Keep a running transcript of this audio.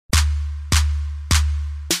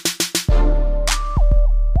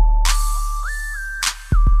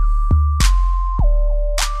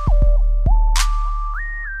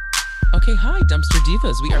Okay, hi, Dumpster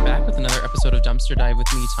Divas. We are back with another episode of Dumpster Dive with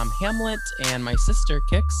me, Tom Hamlet, and my sister,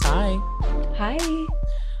 Kix. Hi. Hi.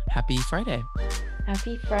 Happy Friday.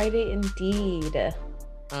 Happy Friday indeed.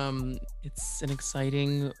 It's an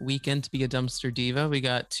exciting weekend to be a Dumpster Diva. We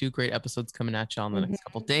got 2 great episodes coming at you all in the next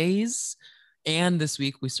couple days. And this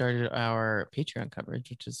week we started our Patreon coverage,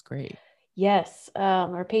 which is great. Yes,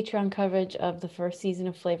 our Patreon coverage of the first season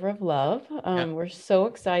of Flavor of Love. We're so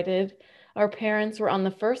excited. Our parents were on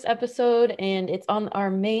the first episode, and it's on our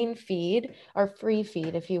main feed, our free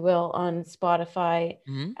feed, if you will, on Spotify,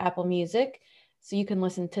 Apple Music. So you can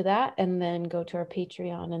listen to that and then go to our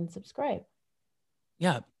Patreon and subscribe.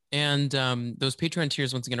 Yeah. And those Patreon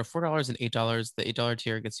tiers, once again, are $4 and $8. The $8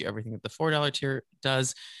 tier gets you everything that the $4 tier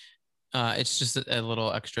does. It's just a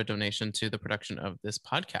little extra donation to the production of this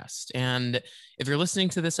podcast. And if you're listening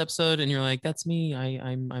to this episode and you're like, that's me,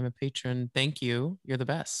 I'm a patron, thank you. You're the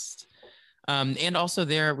best. And also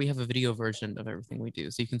there we have a video version of everything we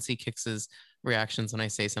do. So you can see Kix's reactions when I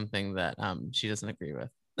say something that she doesn't agree with.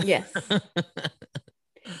 Yes.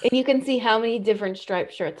 And you can see how many different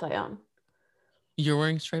striped shirts I own. You're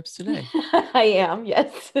wearing stripes today. I am,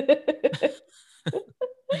 yes.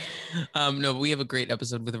 No, but we have a great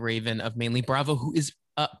episode with Raven of Mainly Bravo, who is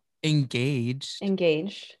engaged.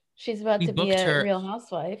 Engaged. She's about to be a Real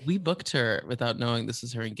Housewife. We booked her without knowing this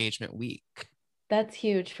is her engagement week. That's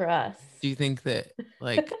huge for us. Do you think that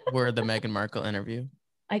we're the Meghan Markle interview?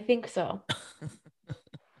 I think so.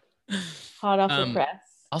 Hot off the press.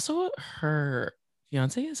 Also, her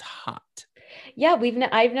fiance is hot. Yeah,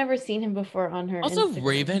 I've never seen him before on her. Also, Instagram.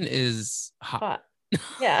 Raven is hot.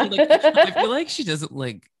 Yeah. I feel like she doesn't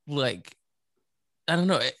like I don't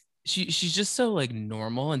know. She's just so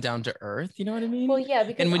normal and down to earth. You know what I mean? Well, yeah.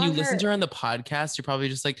 Because and when you listen to her on the podcast, you're probably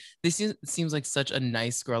just like, this seems like such a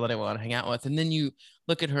nice girl that I want to hang out with. And then you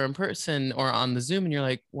look at her in person or on the Zoom and you're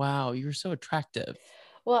like, wow, you're so attractive.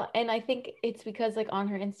 Well, and I think it's because on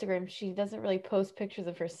her Instagram, she doesn't really post pictures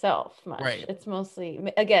of herself much. Right. It's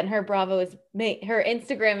mostly, again, her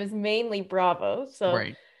Instagram is mainly Bravo. So,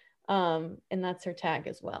 right. And that's her tag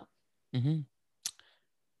as well. Mm-hmm.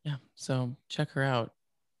 Yeah. So check her out.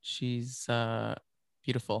 She's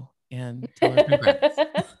beautiful, and tell her congrats.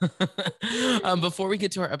 Before we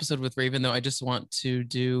get to our episode with Raven, though, I just want to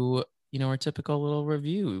do, our typical little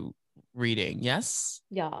review reading. Yes?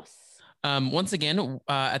 Yes. Once again,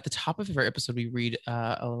 at the top of every episode, we read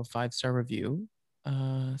a little 5-star review.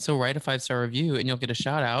 So write a 5-star review and you'll get a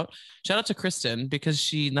shout out. Shout out to Kristen, because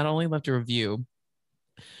she not only left a review,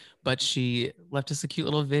 but she left us a cute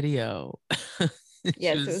little video.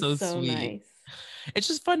 Yes, it was so sweet. Nice. It's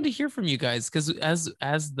just fun to hear from you guys, because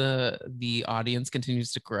as the audience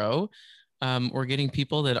continues to grow, we're getting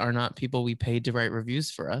people that are not people we paid to write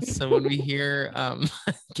reviews for us. So when we hear, I'm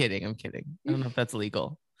kidding. I don't know if that's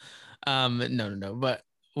legal. No. But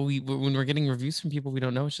when we're getting reviews from people we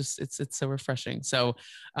don't know, it's so refreshing. So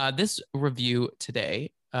this review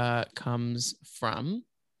today comes from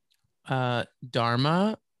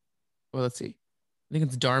Dharma. Well, let's see. I think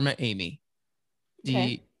it's Dharma Amy.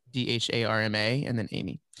 Okay. Dharma and then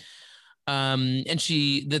Amy. And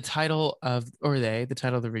the title of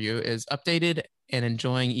the review is Updated and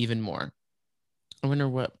Enjoying Even More. I wonder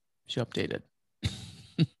what she updated.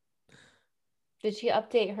 Did she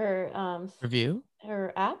update her review?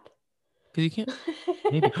 Her app? Because you can't.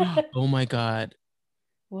 Maybe. Oh my God.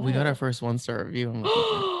 What? We got our first 1-star review.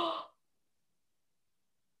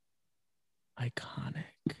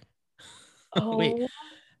 Iconic. Oh. Wait.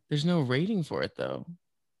 There's no rating for it though.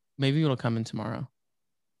 Maybe it'll come in tomorrow.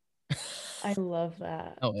 I love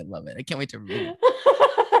that. Oh, I love it. I can't wait to read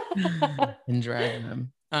and drag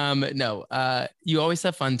them. No, you always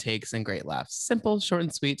have fun takes and great laughs. Simple, short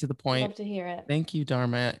and sweet, to the point. Love to hear it. Thank you,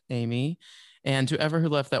 Dharma Amy. And to whoever who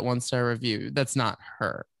left that 1-star review, that's not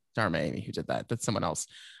her, Dharma Amy, who did that. That's someone else.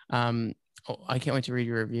 I can't wait to read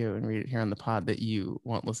your review and read it here on the pod that you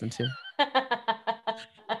won't listen to.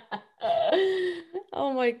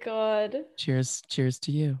 Oh my God. Cheers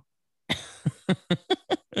to you.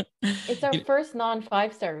 It's our first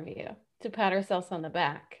non-5-star review, to pat ourselves on the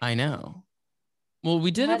back. I know. Well,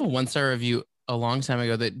 we did have a 1-star review a long time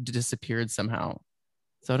ago that disappeared somehow.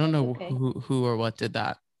 So I don't know who or what did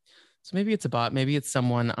that. So maybe it's a bot. Maybe it's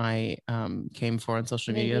someone I came for on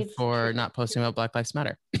social media for not posting about Black Lives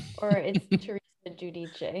Matter. Or it's Teresa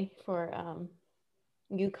Giudice for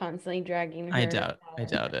you constantly dragging her. I doubt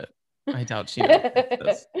it. I doubt she knows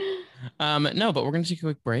this. No, but we're going to take a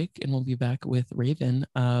quick break and we'll be back with Raven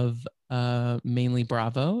of Mainly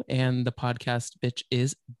Bravo and the podcast Bitch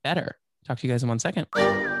is Better. Talk to you guys in 1 second.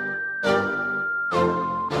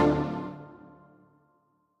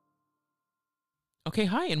 Okay,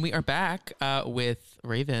 hi, and we are back with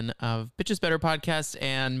Raven of Bitches Better podcast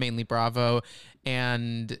and mainly Bravo,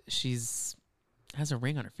 and she's has a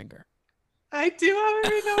ring on her finger. I do have a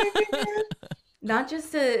ring on my finger.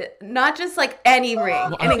 Not just like any ring,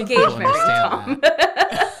 Well, an engagement ring, Tom.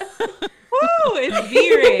 Woo, it's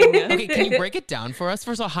V-ring. Okay, can you break it down for us?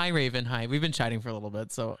 First of all, hi, Raven. Hi. We've been chatting for a little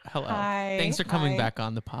bit, so hello. Hi. Thanks for coming Hi. back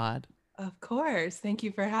on the pod. Of course. Thank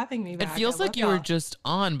you for having me back. It feels I like love you were y'all. just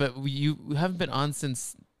on, but you haven't been on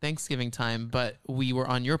since Thanksgiving time, but we were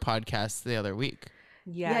on your podcast the other week.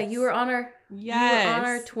 Yes. Yeah, you were on our Yes. you were on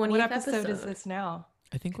our 20th What episode is episode. this now?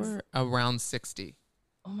 I think we're around 60.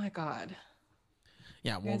 Oh my God.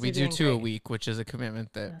 Yeah, well, guys we are do doing 2 a great. week, which is a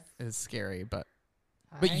commitment that Yes. is scary, but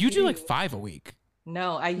I you do hear like you. 5 a week.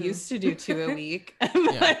 No, I Hmm. used to do 2 a week. Yeah.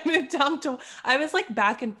 I moved down to, I was like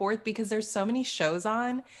back and forth because there's so many shows on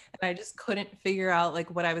and I just couldn't figure out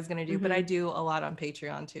like what I was going to do. But I do a lot on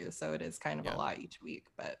Patreon too. So it is kind of Yeah. a lot each week.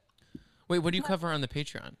 But Wait, what do you cover on the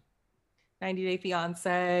Patreon? 90 Day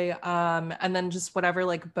Fiance, and then just whatever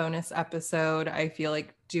like bonus episode I feel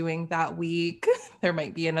like doing that week. There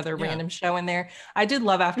might be another Yeah. random show in there. I did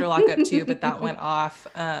Love After Lockup too, but that went off.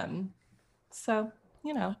 So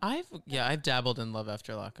you know, I've dabbled in Love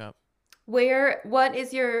After Lockup. What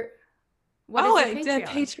is your it's Plug at that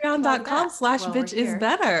patreon.com/bitch is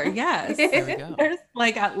better. Yes. There we go. There's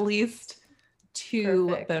like at least 2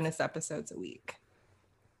 Perfect. bonus episodes a week.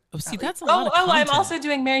 Oh, see, At that's a least. lot of I'm content. also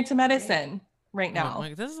doing Married to Medicine right now.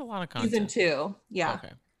 Like, this is a lot of content. Season 2. Yeah.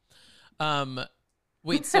 Okay.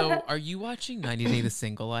 Wait, so are you watching 90 Day the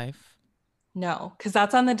Single Life? No, because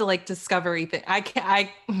that's on the like Discovery thing.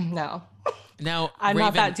 No. Now, I'm Raven,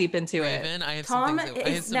 not that deep into it. Raven, I have Tom some things. I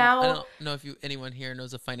have is some, now- I don't know if anyone here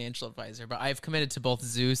knows a financial advisor, but I've committed to both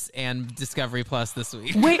Zeus and Discovery Plus this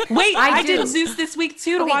week. Wait, I I do. did Zeus this week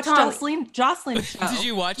too to Okay, watch Tom. Jocelyn's show. Did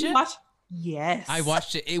you watch it? Yes. I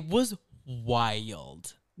watched it. It was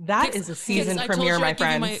wild. That is a season Kix, I told premiere, you my I'd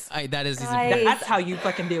give you friends. that is season Guys. premiere. That's how you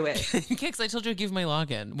fucking do it. Kix, I told you I'd give my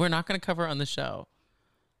login. We're not going to cover it on the show.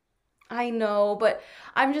 I know, but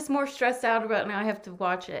I'm just more stressed out about it now. I have to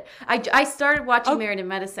watch it. I started watching Oh. Married in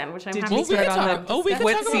Medicine, which I'm Did happy you to start get on on. the- we can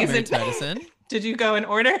What talk about Married season? to Medicine. Did you go in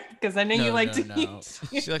order? Because I know you like to no. eat.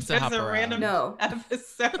 She likes to There's hop a around. random No.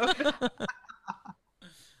 episode.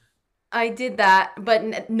 I did that,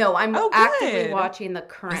 but no, I'm Oh, actively good. watching the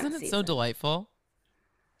current Isn't it so season. delightful?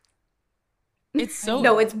 It's so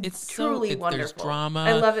No, it's so, truly There's wonderful. drama.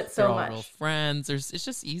 I love it so they're all much. real friends. It's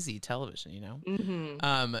just easy television, you know.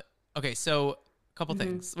 Mm-hmm. Okay, so a couple Mhm.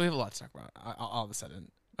 things. We have a lot to talk about all of a sudden.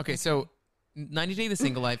 Okay, so 90 Day the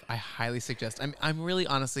Single Life, I highly suggest. I'm really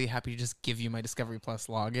honestly happy to just give you my Discovery Plus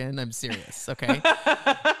login. I'm serious. Okay.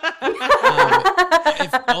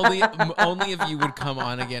 If only if you would come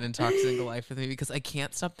on again and talk Single Life with me, because I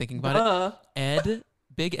can't stop thinking about it.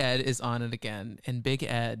 Big Ed is on it again, and Big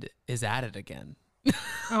Ed is at it again.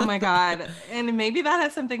 Oh my God. And maybe that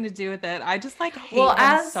has something to do with it. I just like hate Well, him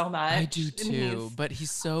as- so much. I do And too, he's- but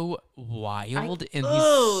he's so wild and he's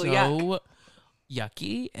Ugh, so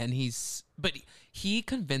yucky, and but he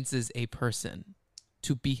convinces a person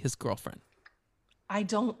to be his girlfriend, I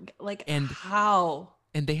don't like And- how.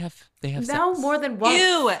 and they have Now sex. more than once.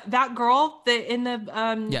 Ew, that girl in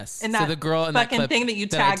the Yes. in So that the girl in that fucking clip thing that you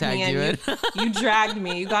that I tagged me tagged in. you in. You dragged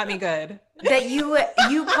me. You got me good. That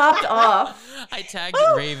you popped off. I tagged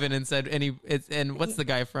Raven and said, and what's the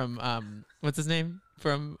guy from what's his name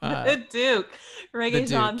from The Duke. Reggae Duke,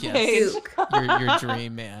 John yes. Page. Duke. your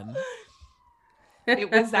dream man?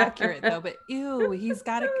 It was accurate though, but ew, he's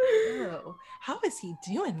got a ew. How is he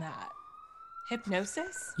doing that?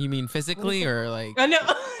 Hypnosis? You mean physically or like? Oh no.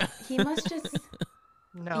 He must just.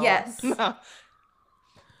 No. Yes. No.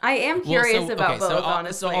 I am Well, curious so- about okay, both, so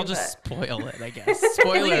honestly. I'll just but- spoil it, I guess.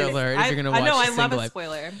 Spoiler Please. alert! If you're gonna watch I know I Single love a Life.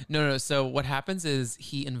 spoiler. No. So what happens is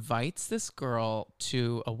he invites this girl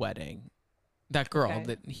to a wedding. That girl Okay.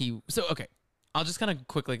 that he. So okay, I'll just kind of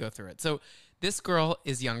quickly go through it. So this girl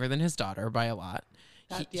is younger than his daughter by a lot.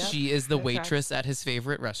 Yep. She is the Okay. waitress at his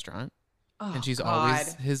favorite restaurant, Oh, and she's God.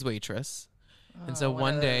 always his waitress. And so Oh, what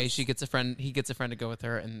one are day those? he gets a friend to go with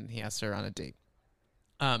her, and he asks her on a date.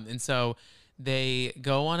 And so they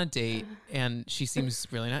go on a date, and she seems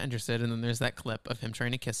really not interested. And then there's that clip of him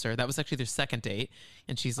trying to kiss her. That was actually their second date,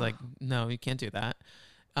 and she's like, "No, you can't do that."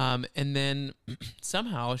 And then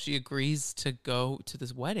somehow she agrees to go to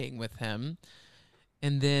this wedding with him,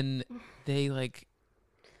 and then they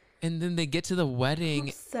get to the I'm wedding.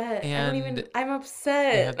 upset. and I'm They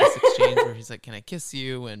upset. have this exchange where he's like, "Can I kiss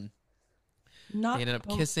you?" And Not they ended up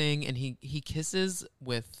oh, kissing, and he kisses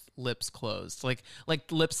with lips closed, like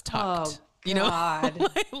lips tucked. Oh, you know, God.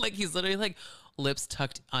 like he's literally like, lips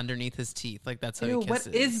tucked underneath his teeth. Like that's how Ew, he kisses.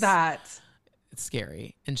 what is that? It's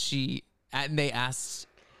scary. And they asked,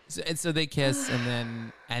 so they kiss,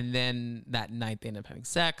 and then that night they end up having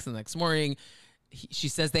sex. And the next morning, she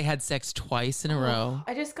says they had sex twice in a row.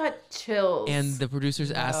 I just got chills. And the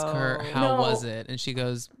producers ask her, how was it? And she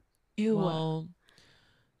goes, Ew. well,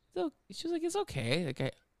 she was like, it's okay.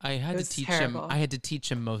 Like I had to teach terrible. him. I had to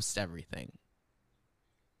teach him most everything.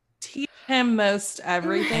 Teach him most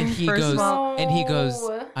everything. And he first goes, of all. and he goes,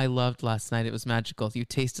 I loved last night. It was magical. You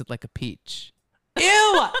tasted like a peach.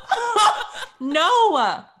 Ew.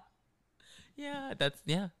 No.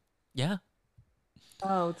 Yeah, yeah.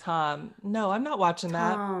 Oh, Tom. No, I'm not watching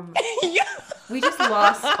that. Yeah. We just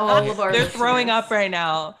lost all of our They're listeners. throwing up right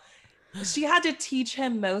now. She had to teach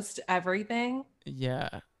him most everything. Yeah.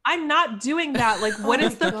 I'm not doing that. Like, what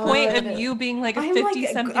is the point of you being like a I'm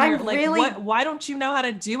 50-something I'm year? Like, really- why don't you know how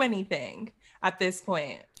to do anything at this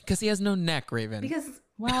point? Because he has no neck, Raven. Because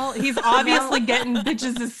Well, he's obviously getting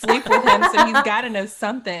bitches to sleep with him, so he's got to know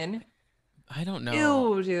something. I don't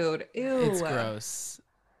know. Ew, dude. Ew. It's gross.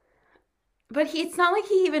 But it's not like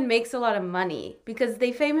he even makes a lot of money because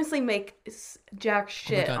they famously make jack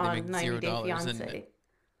shit God, they on make 90 Day $0 Fiance.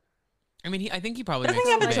 I mean, I think he probably Doesn't makes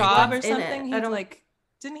he have a big. job or in it. something? I He's don't- like,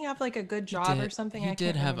 didn't he have like a good job or something? He I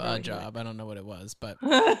did can't have remember a either. job. I don't know what it was, but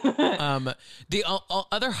Okay, the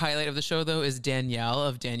other highlight of the show though is Danielle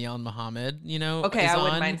and Muhammad. You know, is I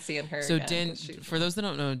wouldn't on. mind seeing her. So again, 'cause she's- for those that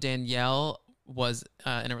don't know, Danielle was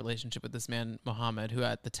in a relationship with this man Muhammad, who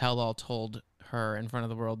at the tell-all told her in front of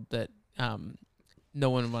the world that no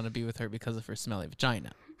one would want to be with her because of her smelly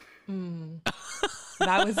vagina.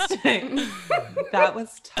 that was that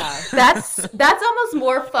was tough. That's almost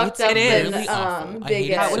more fucked up it is. than Really awful. I Big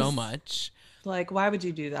hate it S. so much. Like, why would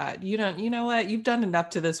you do that? You know what? You've done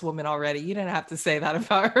enough to this woman already. You didn't have to say that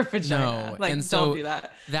about her vagina. No, Like, and so don't do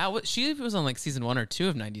that. She was on like season 1 or 2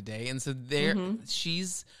 of 90 Day, and so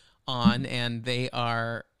she's on, and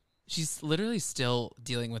she's literally still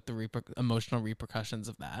dealing with the emotional repercussions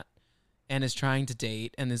of that, and is trying to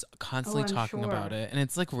date and is constantly I'm talking sure. about it, and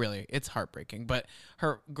it's like it's heartbreaking. But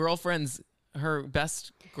her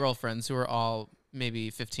best girlfriends, who are all maybe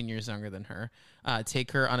 15 years younger than her,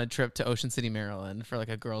 take her on a trip to Ocean City, Maryland for like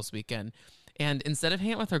a girls' weekend. And instead of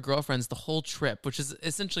hanging out with her girlfriends the whole trip, which is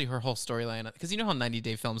essentially her whole storyline, because you know how 90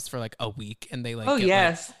 Day films for like a week and they like Oh get,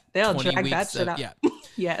 yes, like, they'll 20 drag that weeks shit of- out. Yeah.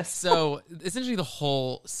 Yes. So essentially the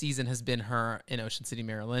whole season has been her in Ocean City,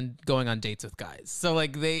 Maryland, going on dates with guys. So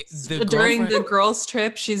like during During the girls'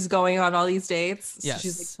 trip, she's going on all these dates. So Yes.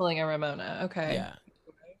 she's like pulling a Ramona. Okay. yeah.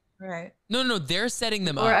 All right. No, they're setting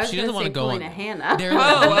them Or I up. was She gonna doesn't want say to go on pulling a them. Hannah. They're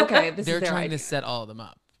Oh, okay. This they're is their trying idea. to set all of them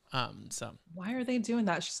up. So Why are they doing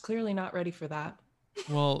that? She's clearly not ready for that.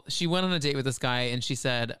 well, she went on a date with this guy and she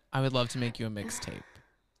said, "I would love to make you a mixtape."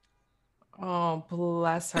 Oh,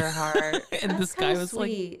 bless her heart. And this That's guy so was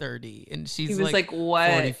sweet. like 30 and she's He was like,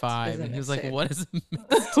 what 45 is a and he was like, mixtape? "What is a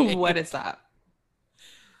mixtape?" What is that?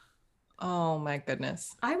 Oh my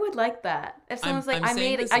goodness. I would like that. If someone's like, I'm I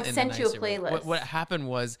saying made, this I in a sent you a nicer way. playlist. What happened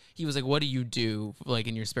was he was like, "What do you do like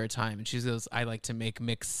in your spare time?" And she goes, "I like to make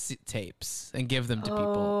mix tapes and give them to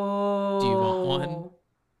people." Do you want one?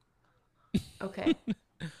 Okay.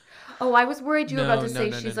 Oh, I was worried you were about to say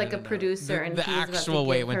no, she's no, like no, a no. producer The, and the he was about to actual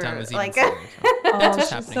way it give went down her, was even like, sillier. Oh, What's she's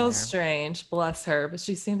happening so there? strange. Bless her. But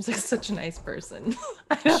she seems like such a nice person.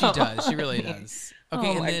 She does. She really does. Okay,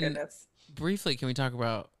 Oh and my then goodness. briefly, can we talk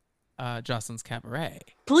about Jocelyn's Cabaret?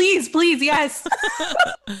 Please, yes.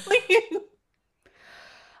 Please.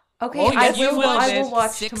 Okay, Oh, I yes, you will. will, I will bitch.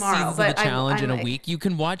 watch 6 tomorrow. seasons But of the challenge in a I'm- week. You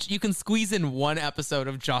can squeeze in one episode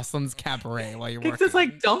of Jocelyn's Cabaret while you're It's working. just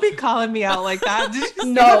like, don't be calling me out like that. Did you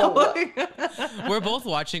see No. that? We're both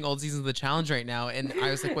watching old seasons of the challenge right now, and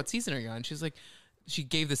I was like, "What season are you on?" She's like, she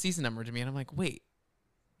gave the season number to me, and I'm like, "Wait,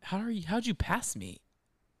 how'd you pass me?"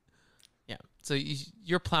 Yeah, so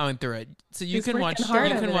you're plowing through it, so you He's can watch. working hard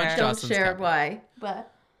You can over watch there. Don't Jocelyn's share Cabaret. why,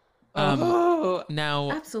 but Oh.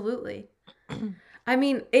 Now, absolutely. I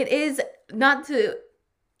mean, it is not to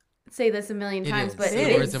say this a million it times, is but the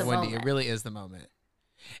it words is of the Wendy. moment. It really is the moment.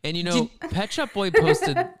 And you know, Pet Shop Boy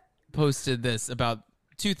posted this about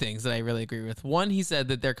two things that I really agree with. One, he said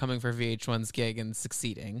that they're coming for VH1's gig and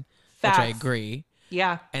succeeding, which I Facts. agree.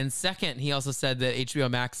 Yeah. And second, he also said that HBO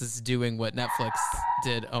Max is doing what Netflix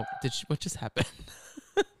did. Oh, what just happened?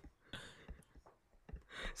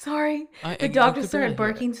 Sorry, I- the I dog could just barely started hear it.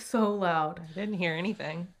 barking so loud. I didn't hear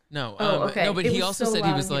anything. No. Oh, okay. No, but It he was also so said he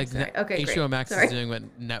loud was in here. like, Sorry. Okay, HBO great. Max Sorry. is doing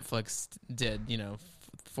what Netflix did,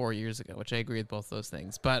 4 years ago, which I agree with both those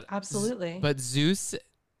things. But Absolutely. But Zeus,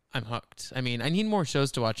 I'm hooked. I mean, I need more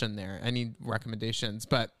shows to watch in there. I need recommendations,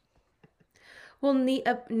 but Well,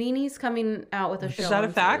 Nini's coming out with a show. Is that a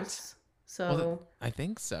on fact? Zeus, so Well, I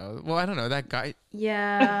think so. Well, I don't know. That guy.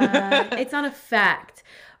 yeah, it's not a fact,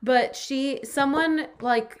 but someone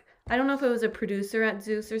like I don't know if it was a producer at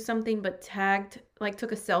Zeus or something, but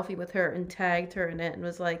took a selfie with her and tagged her in it and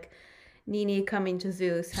was like, "Nini coming to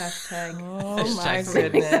Zeus." Hashtag. Oh my Hashtag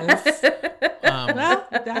goodness. Well, Um,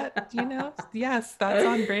 that, yes, that's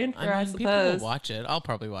on brand for, I I mean, people will suppose. watch it. I'll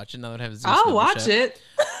probably watch it now that I have a Zeus I'll watch membership. it.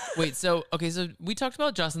 Wait, so we talked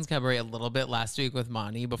about Jocelyn's Cabaret a little bit last week with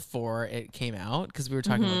Monty before it came out because we were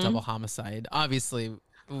talking about double homicide. Obviously,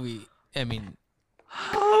 I mean,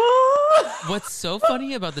 what's so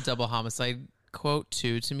funny about the double homicide quote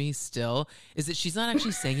too to me still is that she's not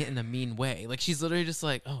actually saying it in a mean way. Like she's literally just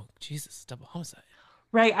like, "Oh Jesus, double homicide."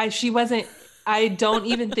 Right. She wasn't, I don't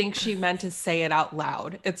even think she meant to say it out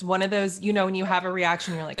loud. It's one of those, when you have a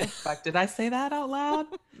reaction, you're like, oh, fuck, did I say that out loud?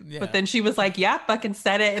 Yeah. But then she was like, yeah, fucking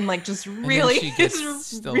said it. And like, just And then really, she gets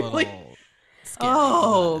still really, a little scary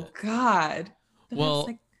oh about it. God. But Well, it's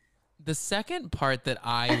like, the second part that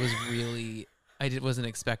I wasn't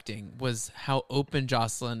expecting was how open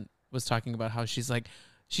Jocelyn was talking about how she's like,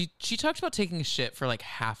 she talked about taking a shit for like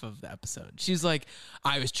half of the episode. She's like,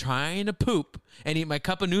 I was trying to poop and eat my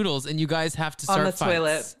cup of noodles, and you guys have to start on the fights.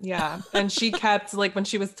 toilet. Yeah. And she kept like, when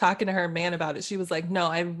she was talking to her man about it, she was like, no,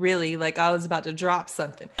 I really like, I was about to drop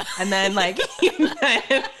something. And then like,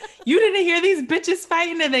 you didn't hear these bitches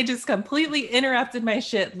fighting, and they just completely interrupted my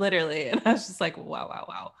shit, literally. And I was just like,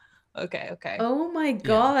 wow. Okay. Oh my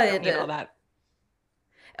God. Don't need all that.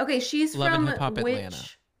 Okay, she's Love and from Hip Hop which Atlanta,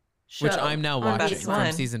 show? which I'm now On watching VH1.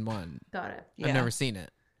 from season 1. Got it. Yeah. I've never seen it.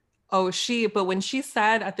 Oh, but when she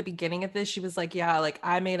said at the beginning of this, she was like, yeah, like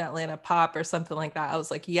I made Atlanta pop or something like that. I was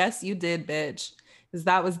like, yes, you did, bitch. Because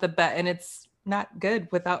that was the bet. And it's not good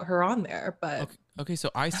without her on there. But Okay, so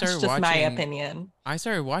I that's started just watching. my opinion. I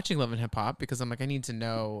started watching Love and Hip Hop because I'm like, I need to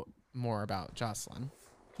know more about Jocelyn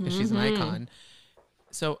because she's an icon.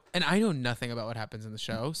 So, and I know nothing about what happens in the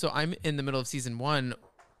show. So I'm in the middle of season 1,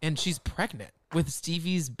 and she's pregnant with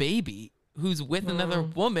Stevie's baby, who's with another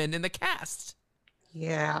woman in the cast.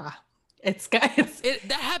 Yeah. It's guys.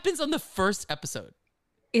 That happens on the first episode.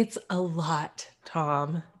 It's a lot,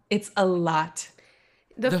 Tom. It's a lot.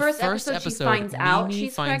 The first episode, she finds out Mimi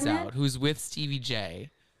she's finds pregnant. out who's with Stevie J,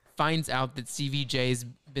 finds out that Stevie J's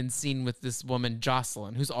been seen with this woman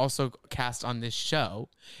Jocelyn, who's also cast on this show.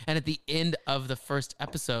 And at the end of the first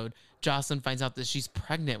episode, Jocelyn finds out that she's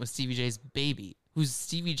pregnant with Stevie J's baby, who's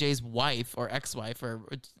Stevie J's wife or ex-wife or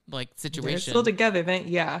like situation. They're still together, then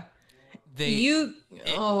yeah. Is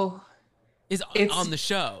on the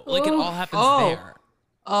show. Like it all happens there.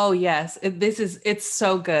 Oh yes, it's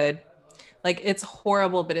so good. Like it's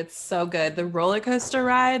horrible, but it's so good. The roller coaster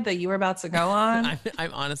ride that you were about to go on.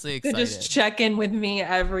 I'm honestly to excited. just check in with me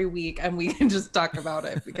every week, and we can just talk about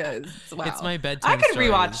it because wow. It's my bedtime. I could stories.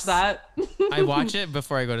 rewatch that. I watch it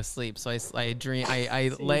before I go to sleep, so I dream.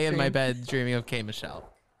 I lay in my bed dreaming of K Michelle.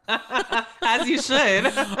 As you should.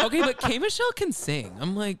 Okay, but K Michelle can sing.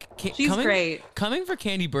 I'm like, she's great. Coming for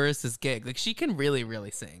Candy Burris's gig, like she can really, really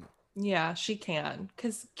sing. Yeah, she can.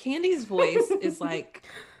 Because Candy's voice is like,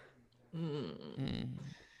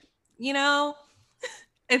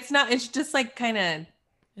 it's not. It's just like kind of.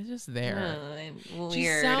 It's just there.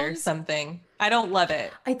 Weird or something. I don't love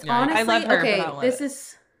it. It's honestly I love her, okay. but I don't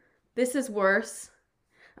love This is worse.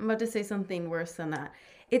 I'm about to say something worse than that.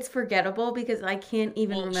 It's forgettable because I can't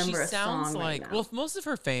even remember a song right now. Well, most of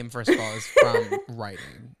her fame, first of all, is from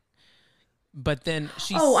writing. But then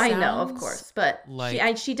she I know, of course. But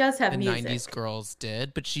like she does have the music. 90s girls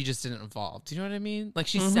did, but she just didn't evolve. Do you know what I mean? Like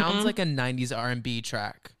she sounds like a 90s R&B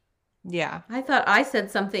track. Yeah. I thought I said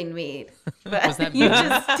something mean. But Was that you mean?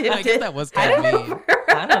 just did I guess that was kind of mean.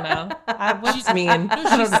 I don't know. What's mean? No,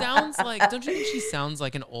 she sounds like, don't you think she sounds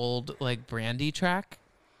like an old like Brandy track?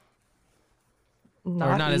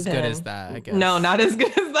 Not as good as that, I guess. No, not as good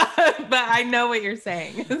as that. But I know what you're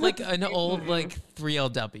saying. Like an old like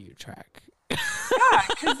 3LW track. Yeah,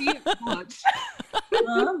 because you watch.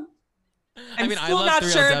 I'm I still love not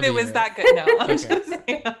 3LW. sure if it was that good. No, I'm Okay. just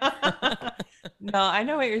saying. No, I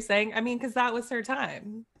know what you're saying. I mean, because that was her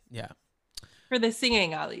time. Yeah. For the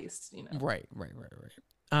singing, at least, Right.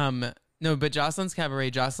 No, but Jocelyn's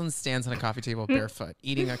Cabaret, Jocelyn stands on a coffee table barefoot,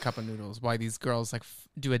 eating a cup of noodles while these girls like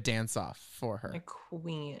do a dance off for her. A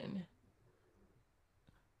queen.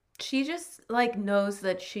 She just like knows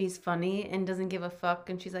that she's funny and doesn't give a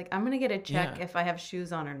fuck, and she's like, I'm gonna get a check if I have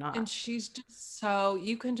shoes on or not. And she's just so,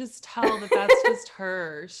 you can just tell that that's just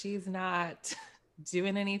her. She's not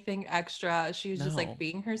doing anything extra. She's just like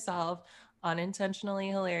being herself, unintentionally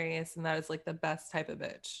hilarious, and that is like the best type of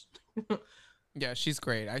bitch. Yeah, she's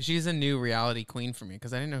great. She's a new reality queen for me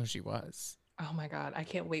because I didn't know who she was. Oh my God. I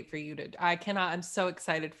can't wait for you to. I cannot. I'm so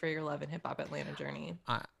excited for your Love and Hip Hop Atlanta journey.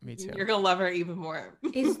 Me too. You're going to love her even more.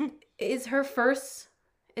 Is her first,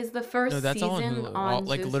 is the first No, that's season all on Hulu. on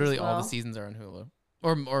Like Zeus literally as all well? the seasons are on Hulu.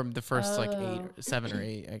 Or the first like Oh. 7 or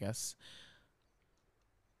 8, I guess.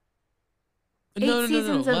 8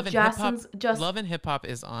 seasons of Love and Hip Hop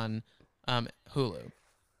is on Hulu.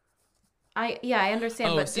 I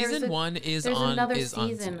understand, Oh, but season 1 is there's on another is on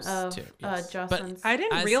season Zeus, of too, yes. Jocelyn's. I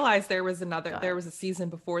didn't As- realize there was a season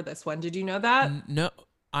before this one. Did you know that? No,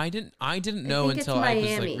 I didn't know think it's until I was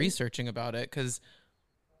Miami. like researching about it because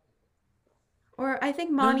Or I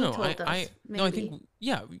think Monty no, told us.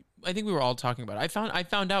 I think we were all talking about it. I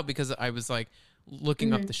found out because I was like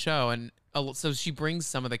looking up the show, and so she brings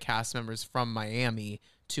some of the cast members from Miami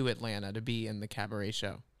to Atlanta to be in the cabaret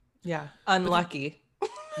show. Yeah. Unlucky.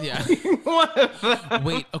 Yeah.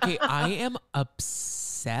 Wait, okay, I am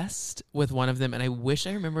obsessed with one of them, and I wish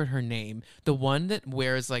I remembered her name. The one that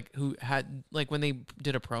wears like who had like when they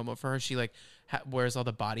did a promo for her, she like wears all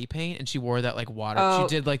the body paint, and she wore that like water. Oh.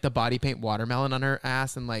 She did like the body paint watermelon on her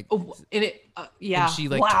ass, and like yeah. and she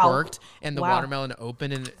like twerked, and the watermelon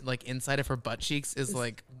opened, and like inside of her butt cheeks is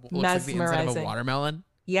like looks like the inside of a mesmerizing. watermelon.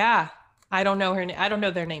 Yeah. I don't know I don't know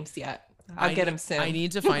their names yet. I'll get them soon. I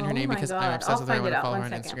need to find her Oh name my because God. I'm obsessed I'll with her. I find want it to out. follow her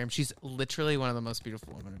One on second. Instagram. She's literally one of the most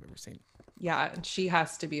beautiful women I've ever seen. Yeah. She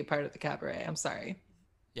has to be a part of the cabaret. I'm sorry.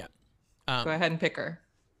 Yeah. Go ahead and pick her.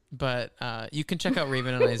 But you can check out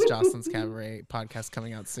Raven and I's Jocelyn's Cabaret podcast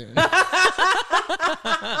coming out soon.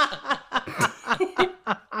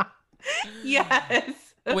 Yes.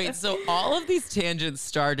 Wait, so all of these tangents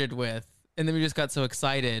started with, and then we just got so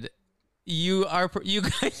excited. You're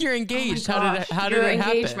engaged. How did it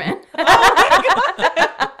happen?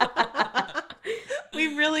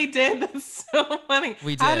 We really did. That's so funny.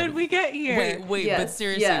 We did. How did we get here? Wait, Yes, but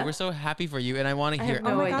seriously, yeah. we're so happy for you, and I want to I hear have Oh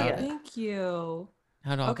no my about God, idea. it. thank you.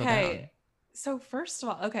 How did it all go down? Okay. So first of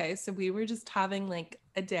all, so we were just having like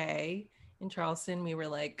a day in Charleston. We were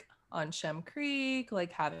like on Shem Creek,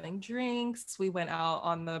 like having drinks. We went out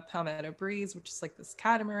on the Palmetto Breeze, which is like this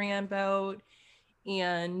catamaran boat.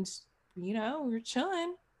 And, we were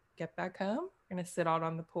chilling. Get back home. We're going to sit out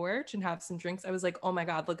on the porch and have some drinks. I was like, oh my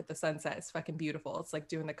God, look at the sunset. It's fucking beautiful. It's like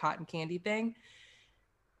doing the cotton candy thing.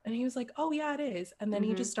 And he was like, oh yeah, it is. And then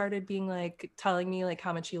he just started being like, telling me like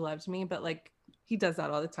how much he loved me. But like, he does that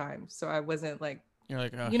all the time. So I wasn't like, You're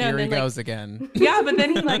like, oh, and here he then, goes again. yeah, but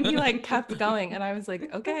then he kept going, and I was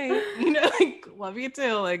like, okay, like love you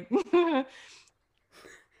too, like,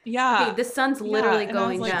 yeah. Hey, the sun's literally and I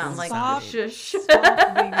was going down. Stop. Like, shush.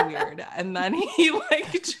 Stop being weird. And then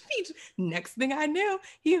next thing I knew,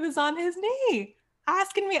 he was on his knee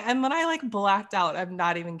asking me, and then I like blacked out. I'm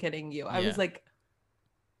not even kidding you. I was like,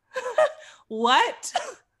 what?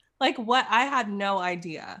 Like what? I had no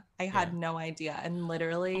idea. No idea. And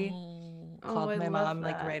literally called I my love mom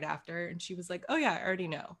like that. right after, and she was like, oh yeah, I already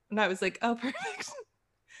know. And I was like, oh, perfect.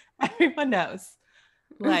 Everyone knows.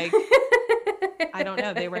 Like, I don't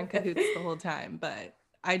know. They were in cahoots the whole time, but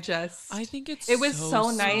I think it was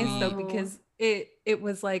so nice though, because it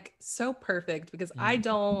was like so perfect, because I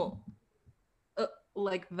don't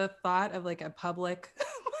like the thought of like a public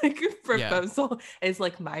like proposal is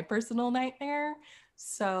like my personal nightmare.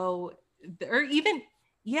 So or even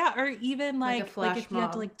like if you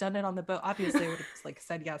had to like done it on the boat, obviously I would have just like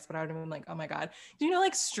said yes, but I would have been like, oh my God, do you know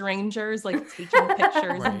like strangers like taking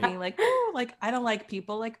pictures and being like, oh, like I don't like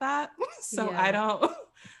people like that. So I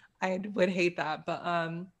would hate that.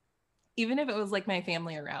 But even if it was like my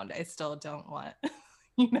family around, I still don't want,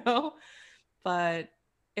 but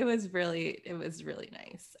it was really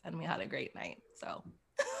nice, and we had a great night. So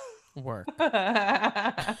work.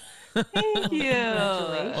 Thank you.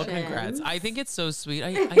 Well, congrats. I think it's so sweet.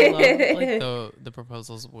 I love like the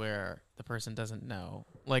proposals where the person doesn't know.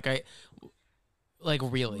 Like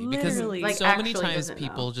really, because Literally. Like, so many actually times doesn't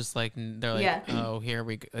people know. just like they're like, oh, here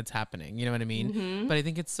it's happening. You know what I mean? Mhm. But I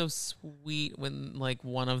think it's so sweet when like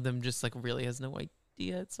one of them just like really has no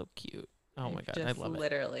idea. It's so cute. Oh my God, I love it.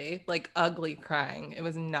 Literally, like ugly crying. It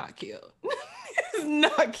was not cute. It's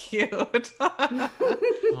not cute. Oh.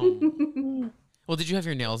 Well, did you have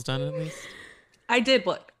your nails done at least? I did.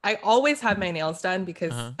 Look, I always have my nails done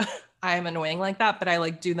because Uh-huh. I am annoying like that, but I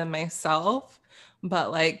like do them myself.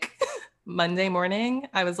 But like Monday morning,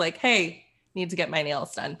 I was like, hey, need to get my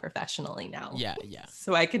nails done professionally now. Yeah.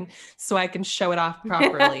 So I can show it off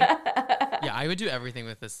properly. Yeah, I would do everything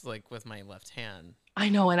with this, like with my left hand. I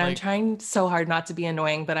know, and I'm Like- trying so hard not to be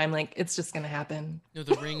annoying, but I'm like, it's just gonna happen. No,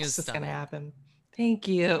 the ring is It's just stunning. gonna happen. Thank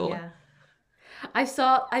you. Yeah. I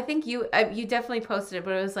think you definitely posted it,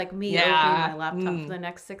 but it was like me opening my laptop for the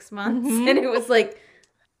next 6 months. And it was like,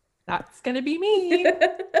 that's going to be me.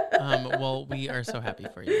 Well, we are so happy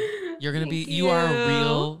for you. You're going to be, you are a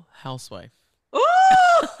real housewife.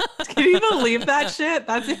 Ooh, can you believe that shit?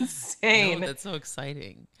 That's insane. No, that's so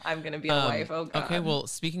exciting. I'm going to be a wife. Oh, God. Okay, well,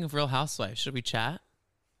 speaking of real housewives, should we chat?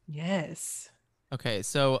 Yes. Okay,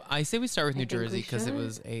 so I say we start with New Jersey because it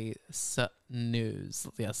was a news.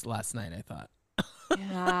 Yes, last night I thought.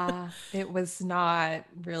 Yeah, it was not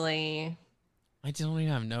really. I don't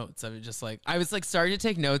even have notes. I was like starting to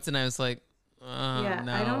take notes and I was like,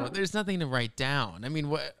 no, there's nothing to write down. I mean,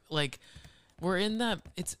 what, like, we're in that,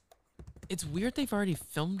 it's weird they've already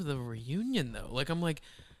filmed the reunion though. Like, I'm like,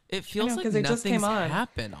 it feels like nothing's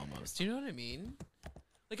happened almost. Do you know what I mean?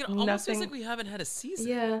 Like, it almost feels like we haven't had a season.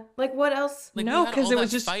 Yeah. Like, what else? Like, no, because it was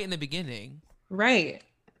just fight in the beginning. Right.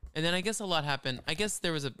 And then I guess a lot happened. I guess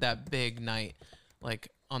there was that big night, like,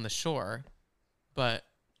 on the shore. But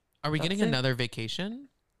are we getting another vacation?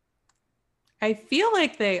 I feel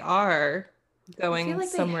like they are going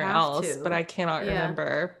somewhere else, but I cannot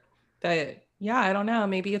remember. But yeah, I don't know.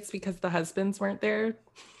 Maybe it's because the husbands weren't there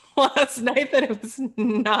last night that it was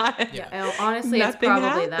not. Yeah, honestly, it's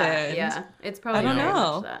probably that. Yeah, it's probably. I don't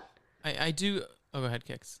know. That. I do. Oh, go ahead,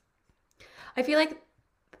 Kix. I feel like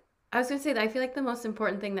I was gonna say that I feel like the most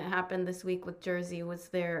important thing that happened this week with Jersey was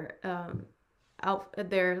their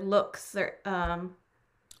their looks. Their they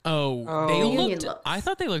looked. Looks. I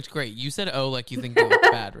thought they looked great. You said like you think they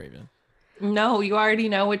looked bad, Raven. No, you already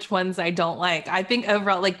know which ones I don't like. I think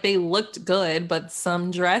overall, like, they looked good, but some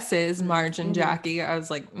dresses, Marge and Jackie, I was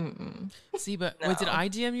like, See, but wait, did I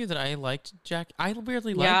DM you that I liked Jackie? I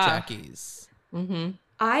weirdly like Jackie's.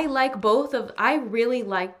 I like both of. I really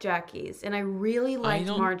like Jackie's, and I really liked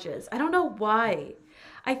Marge's. I don't know why.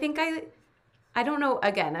 I think I don't know.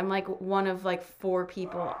 Again, I'm like one of like 4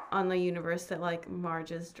 people on the universe that like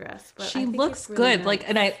Marge's dress, but she looks really good. Nice. Like,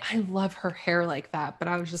 and I love her hair like that, but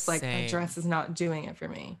I was just like, the dress is not doing it for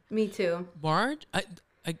me. Me too. Marge, I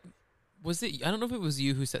was it. I don't know if it was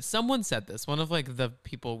you who said. Someone said this. One of like the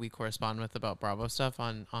people we correspond with about Bravo stuff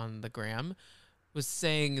on the gram was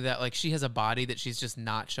saying that like she has a body that she's just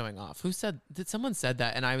not showing off. Who said? Did someone said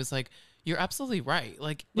that? And I was like, you're absolutely right.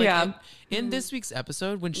 Like in this week's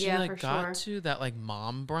episode, when she got to that like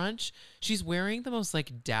mom brunch, she's wearing the most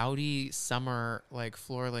like dowdy summer like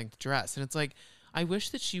floor length dress. And it's like, I wish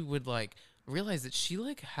that she would like realize that she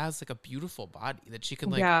like has like a beautiful body that she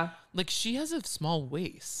can like, like she has a small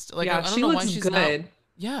waist. Like, I don't know why she's good.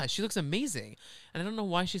 She looks amazing. And I don't know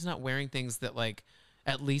why she's not wearing things that like,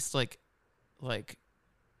 at least like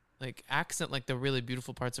accent like the really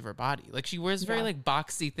beautiful parts of her body. Like she wears very like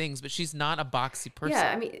boxy things, but she's not a boxy person.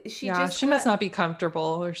 Yeah, I mean, she must not be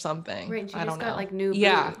comfortable or something. Right, she I just don't got know. like new boobs.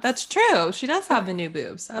 Yeah, that's true. She does have the new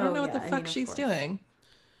boobs. I don't know what the fuck she's doing.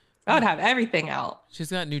 I would have everything out.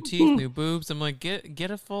 She's got new teeth, new boobs. I'm like,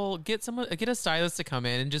 get a stylist to come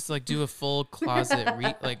in and just like do a full closet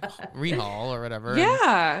rehaul or whatever.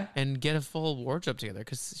 Yeah, and get a full wardrobe together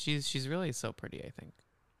because she's really so pretty. I think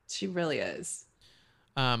she really is.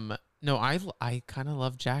 No, I kind of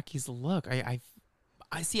love Jackie's look. I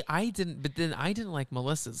see. I didn't like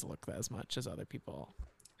Melissa's look as much as other people.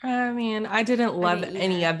 I mean, I didn't love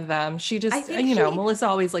any of them. She just, Melissa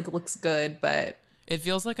always like looks good, but it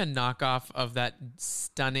feels like a knockoff of that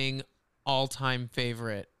stunning all-time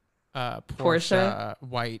favorite Portia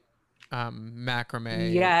white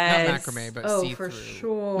macrame. Yes, not macrame, but see-through for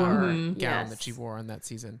sure. Gown that she wore on that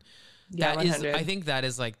season. Yeah, that is, I think that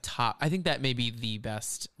is like top. I think that may be the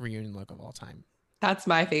best reunion look of all time. That's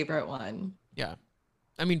my favorite one. Yeah.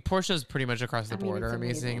 I mean, Portia's pretty much across the board are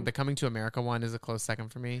amazing. The Coming to America one is a close second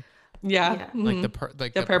for me. Yeah. Like the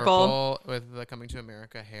purple with the Coming to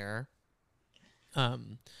America hair.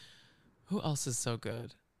 Who else is so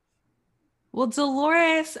good? Well,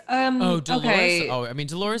 Dolores. Dolores. Okay. Oh, I mean,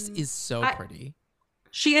 Dolores is so pretty.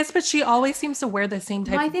 She is, but she always seems to wear the same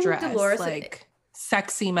type of dress. Dolores, like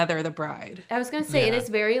sexy Mother of the Bride. I was gonna say it is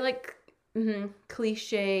very like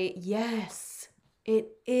cliche. Yes, it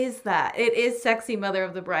is that. It is sexy Mother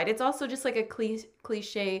of the Bride. It's also just like a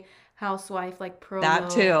cliche housewife like promo that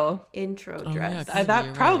too intro dress. Yeah,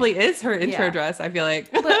 that probably is her intro dress. I feel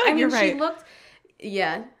like, but I mean, you're right. She looked.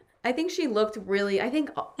 Yeah, I think she looked really. I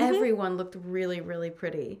think everyone looked really, really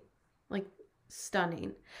pretty, like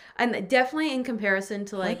stunning, and definitely in comparison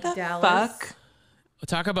to like Dallas. Fuck?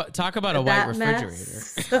 Talk about a white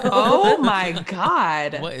refrigerator. Oh my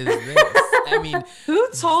God. What is this? I mean, who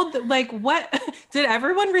told, like, what did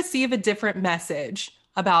everyone receive a different message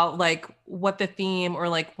about like what the theme or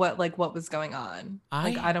like what was going on?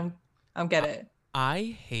 I don't get it.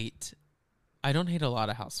 I hate I don't hate a lot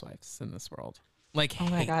of housewives in this world. Like, Oh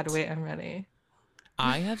my hate. God, wait, I'm ready.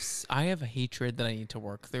 I have a hatred that I need to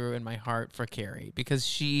work through in my heart for Carrie because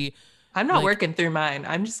I'm not like, working through mine.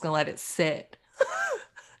 I'm just gonna let it sit.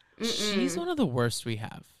 she's one of the worst we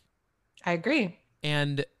have. I agree.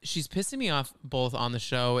 And she's pissing me off both on the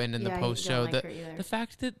show and in the post show. The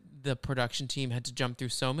fact that the production team had to jump through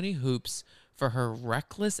so many hoops for her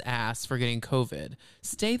reckless ass for getting COVID.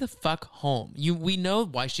 Stay the fuck home. We know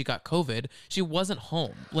why she got COVID. She wasn't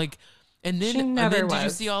home. Like, and then, She never did you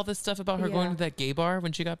was. see all this stuff about her going to that gay bar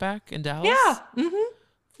when she got back in Dallas? Yeah. Mm-hmm.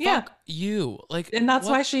 Yeah. Fuck you. Like, And that's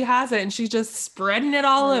what? why she has it, and she's just spreading it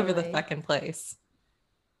all over the Literally. fucking place.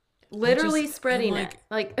 Literally just- spreading I'm it.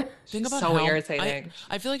 Like Think about so how irritating.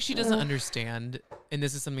 I feel like she doesn't understand, and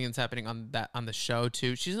this is something that's happening on the show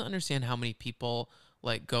too. She doesn't understand how many people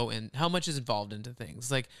like go in, how much is involved into things.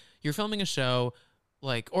 Like you're filming a show,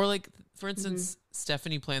 for instance,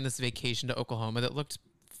 Stephanie planned this vacation to Oklahoma that looked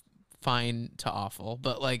fine to awful,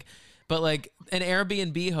 but like an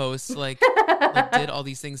Airbnb host like did all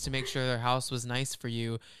these things to make sure their house was nice for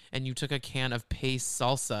you, and you took a can of paste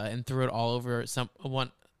salsa and threw it all over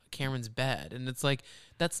Cameron's bed, and it's like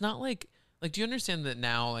that's not like do you understand that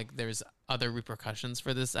now like there's other repercussions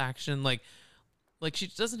for this action, like she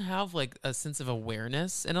doesn't have like a sense of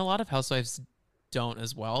awareness, and a lot of housewives don't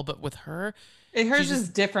as well, but with her Hers is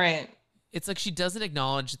different. it's like she doesn't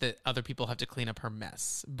acknowledge that other people have to clean up her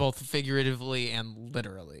mess, both figuratively and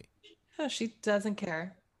literally. Oh, she doesn't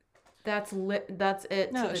care. that's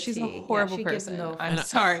it. No, to the she's T. a horrible she gives person. no I'm fucks.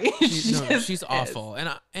 sorry. She's is. awful,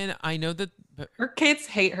 and I know that Her kids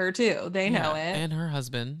hate her too. They know it. and her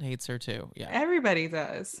husband hates her too. Yeah, Everybody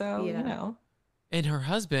does. So, Yeah. you know. and her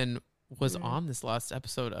husband was on this last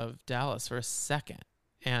episode of Dallas for a second,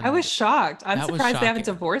 and I was shocked. I'm That was surprised they haven't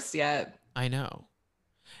shocking. divorced yet. I know.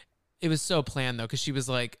 It was so planned though, because she was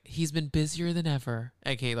like, he's been busier than ever.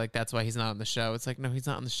 Okay, like that's why he's not on the show. It's like, no, he's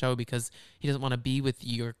not on the show because he doesn't want to be with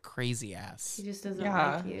your crazy ass. He just doesn't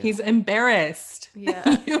Yeah. like you. He's embarrassed.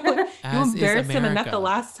 Yeah. you As is embarrassed him enough America. the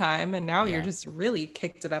last time, and now Yeah. you're just really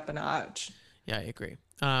kicked it up a notch. Yeah, I agree.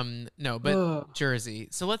 No, but Ugh. Jersey.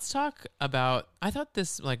 So let's talk about. I thought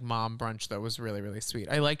this like mom brunch though was really really sweet.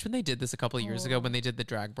 I liked when they did this a couple of years ago when they did the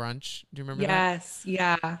drag brunch. Do you remember Yes.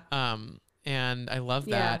 Yeah. that? And I love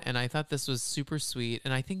Yeah. that, and I thought this was super sweet.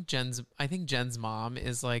 And I think Jen's mom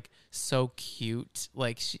is like so cute.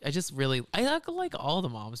 Like I like all the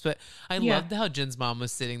moms, but I Yeah. loved how Jen's mom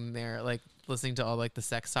was sitting there like listening to all like the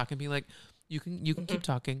sex talk and being like, you can keep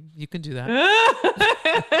talking, you can do that.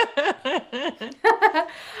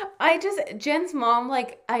 Jen's mom,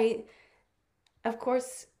 like of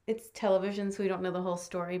course it's television, so we don't know the whole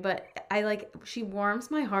story, but she warms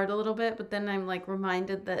my heart a little bit, but then I'm like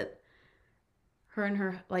reminded that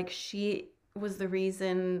she was the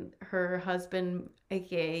reason her husband,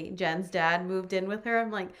 aka Jen's dad, moved in with her.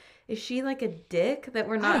 I'm like, is she like a dick that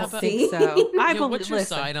we're I not don't seeing? think so. I Yeah, believe. what's your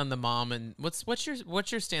Listen, side on the mom, and what's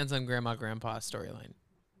your stance on grandma grandpa storyline?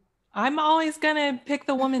 I'm always gonna pick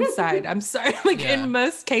the woman's side. I'm sorry, like Yeah. in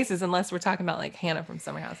most cases, unless we're talking about like Hannah from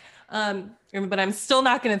Summer House. But I'm still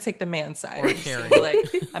not gonna take the man's side. Or Carrie.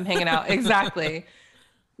 Like I'm hanging out exactly.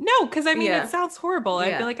 No, because I mean Yeah. it sounds horrible. I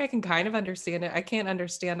Yeah. feel like I can kind of understand it. I can't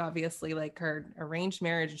understand obviously like her arranged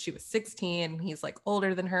marriage, and she was 16. And he's like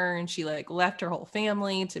older than her, and she like left her whole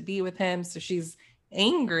family to be with him. So she's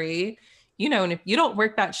angry, you know. And if you don't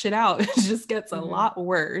work that shit out, it just gets a Mhm. lot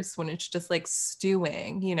worse when it's just like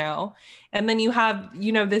stewing, you know. And then you have,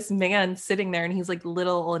 you know, this man sitting there, and he's like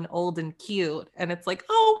little and old and cute, and it's like,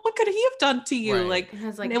 oh, what could he have done to you? Right. Like, It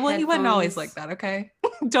has like well, he wasn't always headphones. like that. Okay,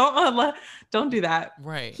 don't do that.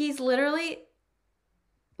 Right. He's literally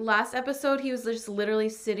last episode he was just literally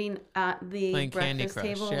sitting at the Playing Candy breakfast Crush,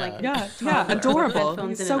 table yeah. like a Yeah, toddler yeah, with adorable.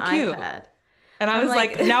 headphones He's and so an cute. iPad. And I I'm was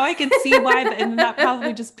like- like, now I can see why, and that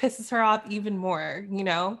probably just pisses her off even more, you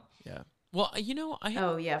know? Yeah. Well, you know,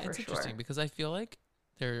 Oh yeah, for it's sure. interesting because I feel like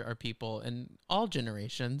there are people in all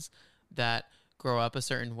generations that grow up a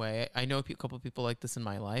certain way. I know a couple people like this in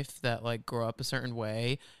my life that like grow up a certain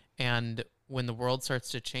way, and when the world starts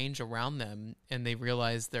to change around them and they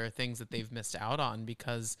realize there are things that they've missed out on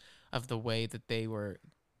because of the way that they were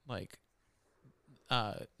like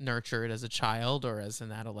nurtured as a child or as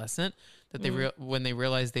an adolescent, that when they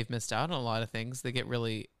realize they've missed out on a lot of things, they get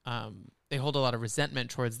really they hold a lot of resentment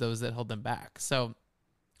towards those that hold them back. So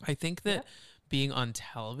I think that being on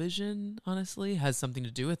television honestly has something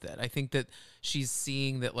to do with it. I think that she's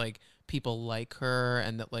seeing that like people like her,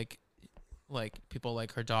 and that like people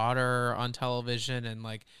like her daughter on television, and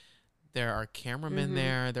like there are cameramen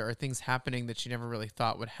there are things happening that she never really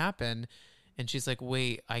thought would happen. And she's like,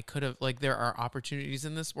 wait, I could have, like, there are opportunities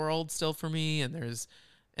in this world still for me. And there's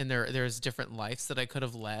different lives that I could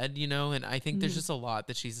have led, you know? And I think there's just a lot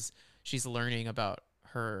that she's learning about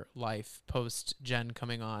her life post Jen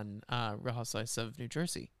coming on Real Housewives of New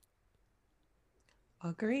Jersey.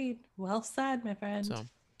 Agreed. Well said, my friend. So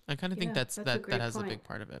I kind of think that has a big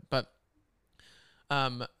part of it. But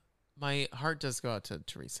my heart does go out to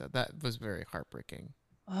Teresa. That was very heartbreaking.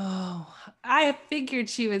 Oh, I figured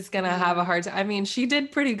she was going to have a hard time. I mean, she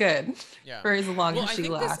did pretty good for as long as she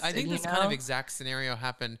lasted. I think this kind of exact scenario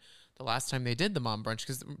happened the last time they did the mom brunch,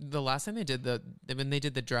 because the last time when they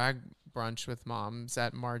did the drag brunch with moms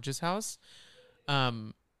at Marge's house,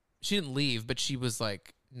 she didn't leave, but she was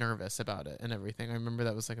like nervous about it and everything. I remember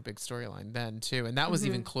that was like a big storyline then too, and that was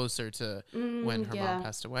even closer to when her mom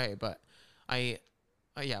passed away. But my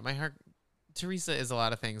heart, Teresa is a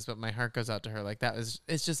lot of things, but my heart goes out to her. Like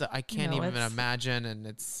it's just, I can't even imagine. And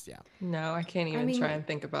it's, no, I can't even try and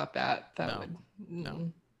think about that.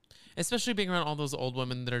 No. Especially being around all those old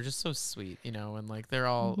women that are just so sweet, you know, and like, they're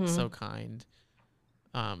all so kind.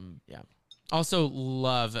 Also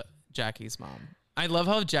love Jackie's mom. I love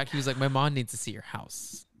how Jackie was like, my mom needs to see your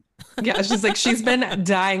house. Yeah, she's like, she's been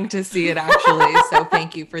dying to see it actually. So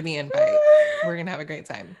thank you for the invite. We're going to have a great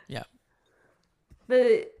time. Yeah.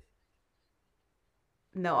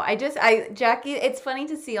 Jackie, it's funny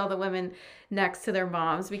to see all the women next to their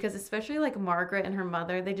moms, because especially like Margaret and her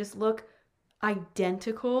mother, they just look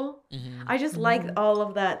identical. I just liked all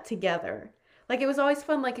of that together. Like, it was always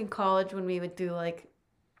fun, like in college when we would do like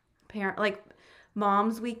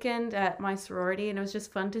mom's weekend at my sorority, and it was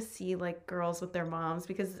just fun to see like girls with their moms,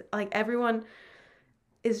 because like everyone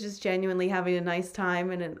is just genuinely having a nice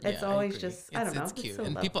time, and it's always just, I don't know, it's cute. It's so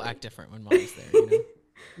and lovely. People act different when mom's there, you know?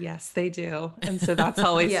 Yes, they do. And so that's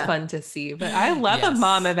always fun to see. But I love a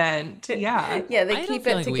mom event. Yeah. Yeah, they keep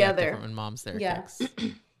it like together. We act different when mom's there. Yeah.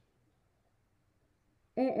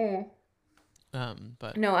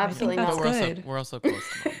 But no, absolutely not. But we're also close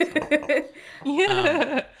to mom. So.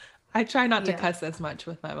 Yeah. I try not to cuss as much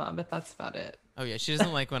with my mom, but that's about it. Oh yeah, she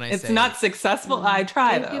doesn't like when I it's say it's not successful. I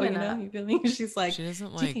try though. You know, you feel me? She's like, she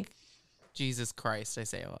doesn't like Jesus Christ. I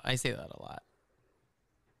say that a lot.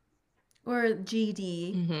 Or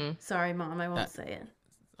GD. Sorry, Mom, I won't say it.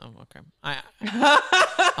 Oh, okay.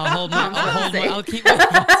 I'll keep my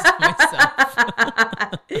thoughts to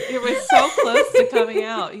myself. It was so close to coming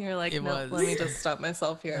out. You're like, no, let me just stop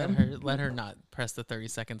myself here. Let her not press the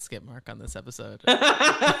 30-second skip mark on this episode.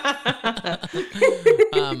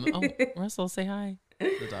 Russell, say hi.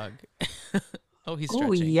 The dog. Oh, he's stretching.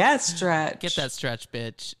 Oh, yes, stretch. Get that stretch,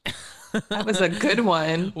 bitch. That was a good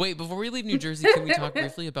one. Wait, before we leave New Jersey, can we talk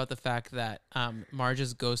briefly about the fact that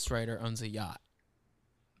Marge's ghostwriter owns a yacht?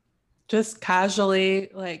 Just casually,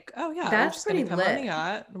 like, oh yeah, that's we're just gonna come lit. on the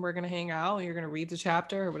yacht and we're gonna hang out and you're gonna read the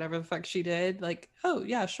chapter or whatever the fuck she did. Like, oh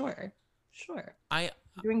yeah, sure. You're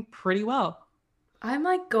doing pretty well. I'm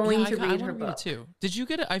like going to read her book read it too. Did you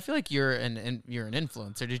get it? I feel like you're an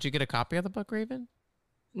influencer. Did you get a copy of the book, Raven?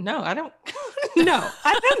 No, I don't. No,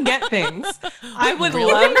 I don't get things. I would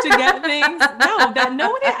love to get things. No, that no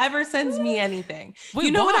one ever sends me anything. Wait,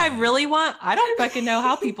 you know what I really want? I don't fucking know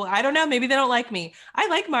how people. I don't know. Maybe they don't like me. I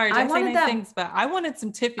like Marge. I say nice things, but I wanted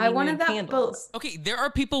some Tiffany. I wanted that candles. Okay, there are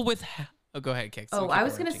people with. Oh, go ahead, Kix. I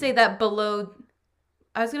was gonna say that below.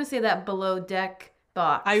 I was gonna say that below deck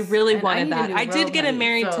box. I really wanted that. I did get a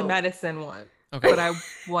Married to Medicine one. Okay. But I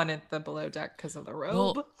wanted the below deck because of the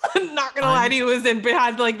robe. Well, I'm not gonna lie to you, it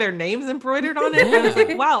had like their names embroidered on it. I was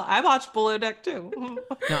like, wow, I watched Below Deck too.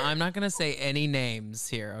 No, I'm not gonna say any names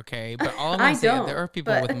here, okay? But all I'm gonna say is there are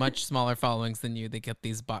people with much smaller followings than you that get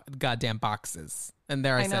these goddamn boxes. And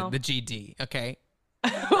there I said the GD, okay?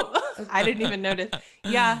 I didn't even notice.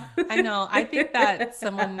 Yeah, I know. I think that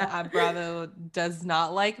someone at Bravo does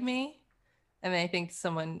not like me. And I think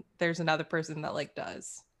there's another person that like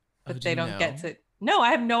does. But they don't get to. No,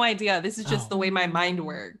 I have no idea. This is just the way my mind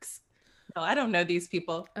works. No, I don't know these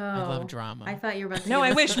people. Oh, I love drama. I thought you were about to. No,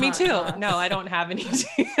 I wish me too. No, I don't have any.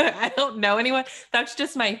 I don't know anyone. That's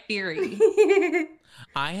just my theory.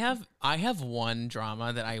 I have one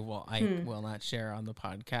drama that I will not share on the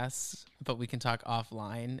podcast, but we can talk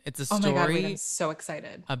offline. It's a story. Oh my God, wait, I'm so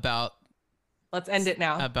excited about. Let's end it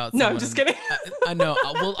now. No, I'm just kidding. I know.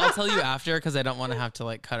 I'll tell you after because I don't want to have to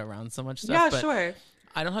like cut around so much stuff. Yeah, but sure.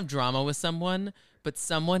 I don't have drama with someone, but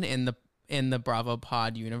someone in the Bravo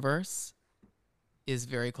Pod universe is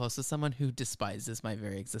very close to someone who despises my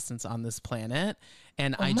very existence on this planet,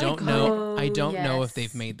 and I don't know if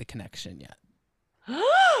they've made the connection yet.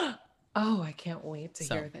 Oh, I can't wait to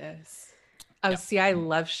hear this. Oh, see, I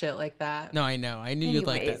love shit like that. No, I know. I knew you'd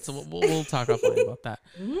like that. So Anyways. we'll talk offline about that.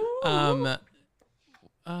 Ooh.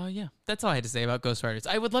 Yeah, that's all I had to say about ghostwriters.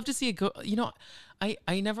 I would love to see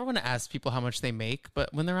I never want to ask people how much they make,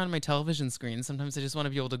 but when they're on my television screen, sometimes I just want to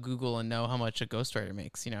be able to Google and know how much a ghostwriter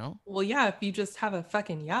makes, you know? Well, yeah, if you just have a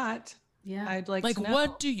fucking yacht, Yeah. I'd like Like, to know.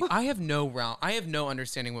 what do you, I have no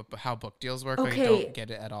understanding how book deals work. I Okay. don't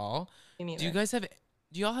get it at all. Me Do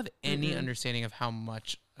y'all have any understanding of how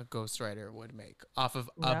much a ghostwriter would make off of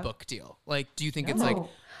a No. book deal? Like, do you think it's like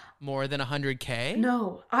more than $100K?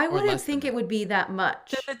 No, I Or wouldn't less than think it would be that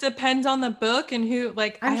much. It depends on the book and who.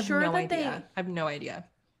 Like, I I'm have sure no that idea. I have no idea.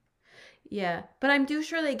 Yeah, but I'm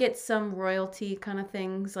sure they get some royalty kind of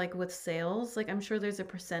things like with sales. Like I'm sure there's a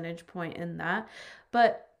percentage point in that.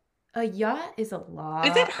 But a yacht is a lot.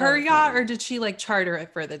 Is it her of yacht money. or did she like charter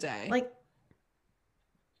it for the day? Like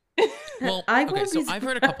Well, I okay, wouldn't so be I've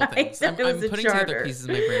heard a couple things. surprised I'm if it was a putting together charter. pieces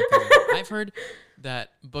in my brain. I've heard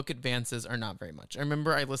that book advances are not very much. I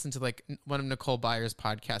remember I listened to like one of Nicole Byer's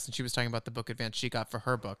podcasts, and she was talking about the book advance she got for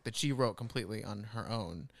her book that she wrote completely on her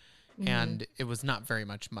own, and it was not very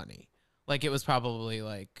much money. Like it was probably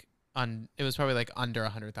like under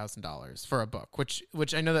 $100,000 for a book,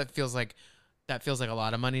 which I know that feels like a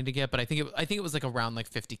lot of money to get, but I think it was like around like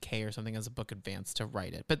 $50K or something as a book advance to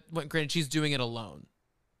write it. But granted, she's doing it alone,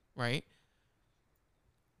 right?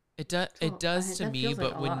 It does to that me, feels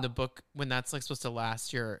like but a when lot. when that's like supposed to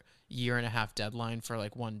last your year and a half deadline for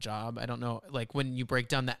like one job, I don't know, like when you break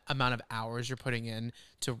down the amount of hours you're putting in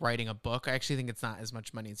to writing a book, I actually think it's not as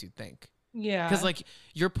much money as you'd think. yeah. Because like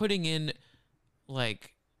you're putting in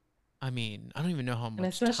like, I mean, I don't even know how and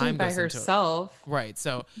much especially time by goes into it. herself. Right.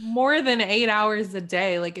 So More than 8 hours a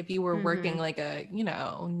day. Like if you were working like a,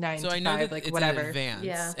 9 so to I know 5, that like it's whatever. an advance,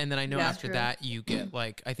 Yeah. and then I know Yeah. after True. that you get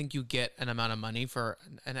like I think you get an amount of money for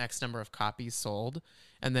an X number of copies sold,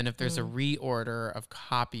 and then if there's a reorder of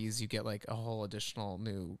copies, you get like a whole additional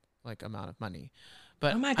new like amount of money.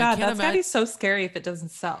 But Oh my I God, can't that's gotta be imagine. so scary if it doesn't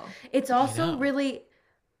sell. It's know. also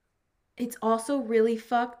really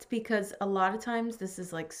fucked because a lot of times this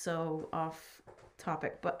is like so off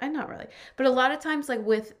topic, but not really. But a lot of times like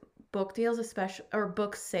with book deals, especially or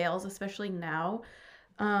book sales, especially now,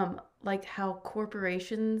 like how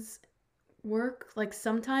corporations work, like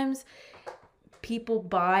sometimes people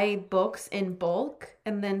buy books in bulk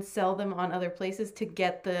and then sell them on other places to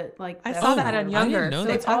get the like I the saw Oh, that I on didn't Younger. know So that.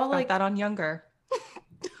 they It's talked all, about like- that on Younger.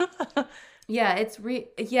 yeah,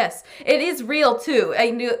 yes, it is real too.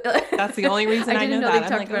 I knew That's the only reason I didn't know know that. they I'm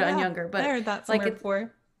talked like, about oh, it on yeah, Younger, but I heard that like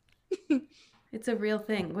somewhere before. it's a real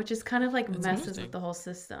thing, which is kind of like It's messes interesting. with the whole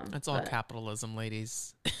system. That's all but- capitalism,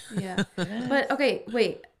 ladies. Yeah. But okay,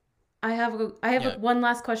 wait. I have Yeah. one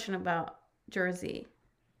last question about Jersey.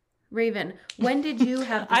 Raven, when did you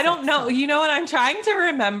have the I don't sex know. talk? You know what I'm trying to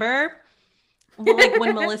remember? Well, like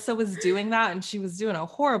when Melissa was doing that and she was doing a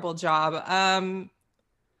horrible job.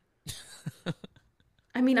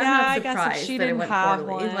 I mean, Yeah, I'm not I guess if surprised she that it didn't went have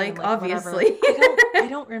poorly. one, Like, whatever. obviously. I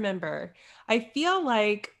don't remember. I feel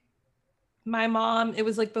like my mom, it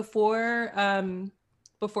was like before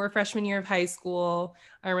freshman year of high school.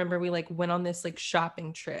 I remember we like went on this like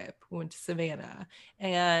shopping trip. We went to Savannah,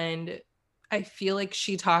 and I feel like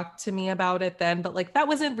she talked to me about it then, but like that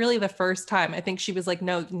wasn't really the first time. I think she was like,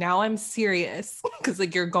 no, now I'm serious because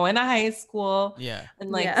like you're going to high school Yeah.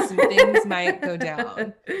 and like Yeah. some things might go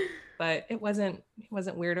down. But it wasn't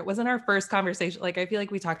weird. It wasn't our first conversation. Like I feel like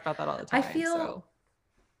we talked about that all the time.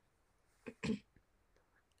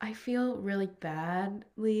 I feel really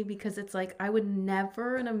badly because it's like I would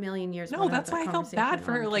never in a million years. No, wanna have that's that why I felt bad conversation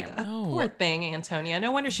for her. on Like, camera. No. poor thing, Antonia.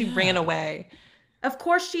 No wonder she ran Yeah. away. Of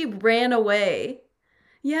course she ran away.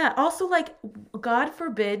 Yeah. Also, like, God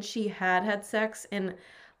forbid she had sex and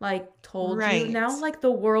like told Right. you. Now, like,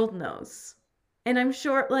 the world knows. And I'm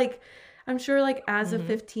sure, like, as a Mhm.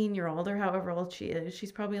 15-year-old or however old she is,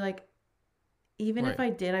 she's probably like, even if Right. I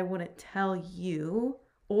did, I wouldn't tell you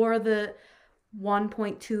or the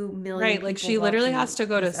 1.2 million. Right. Like people she literally watching has to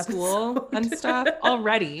go to this school and episode. stuff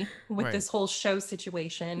already with Right. this whole show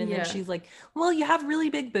situation. And Yeah. then she's like, well, you have really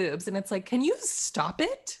big boobs. And it's like, can you stop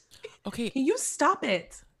it? Okay. Can you stop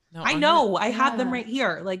it? No, I I'm know. I have them Yeah. right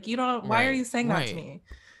here. Like, you don't, why are Right, you saying that to right. me?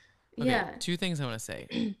 Okay, Yeah. two things I want to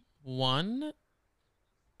say. One,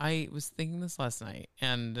 I was thinking this last night,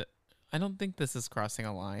 and I don't think this is crossing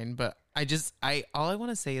a line, but all I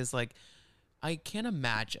want to say is like, I can't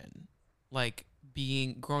imagine like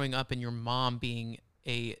growing up and your mom being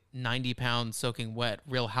a 90-pound soaking wet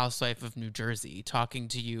Real Housewife of New Jersey talking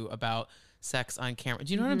to you about sex on camera.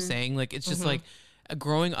 Do you know what I'm saying? Like, it's just like,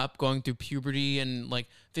 growing up, going through puberty and like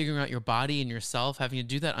figuring out your body and yourself, having to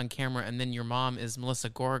do that on camera, and then your mom is Melissa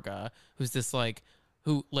Gorga, who's this like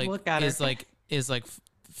who like is like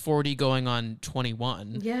 40 going on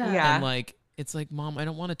 21. Yeah. And like it's like, Mom, I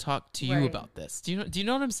don't want to talk to you about this. Do you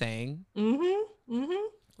know what I'm saying?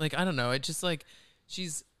 Like, I don't know. It just like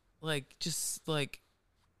she's like just like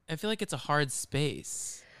I feel like it's a hard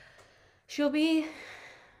space. She'll be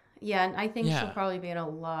and I think she'll probably be in a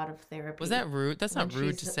lot of therapy. Was that rude? That's not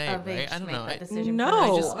rude to say, right? I don't know. I can't.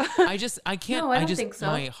 No, I don't think so.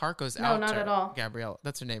 My heart goes out not to at all. Gabriella.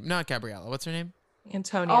 That's her name. Not Gabriella. What's her name?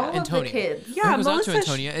 Antonia. All of the kids. Yeah, it goes out to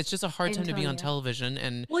Antonia. It's just a hard time to be on television.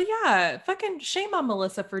 And well, yeah, fucking shame on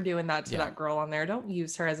Melissa for doing that to that girl on there. Don't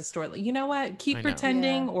use her as a story. You know what? Keep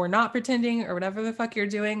pretending or not pretending or whatever the fuck you're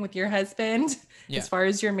doing with your husband. As far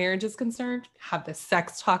as your marriage is concerned, have the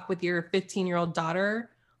sex talk with your 15-year-old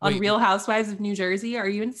daughter on Real Housewives of New Jersey. Are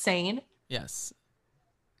you insane? Yes.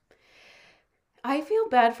 I feel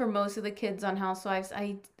bad for most of the kids on Housewives.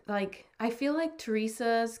 I feel like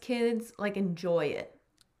Teresa's kids like enjoy it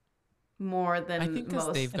more than I think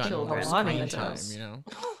most they've gotten children. screen time, you know.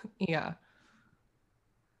 Yeah.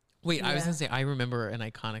 Wait, I was gonna say I remember an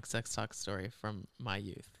iconic sex talk story from my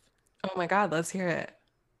youth. Oh my God, let's hear it.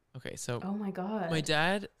 Okay, so oh my God,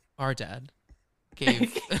 our dad,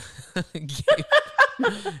 gave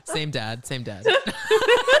same dad.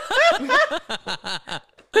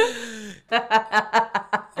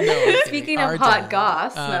 No, speaking of hot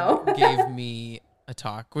goss, gave me a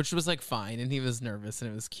talk, which was like fine, and he was nervous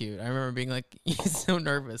and it was cute. I remember being like, he's so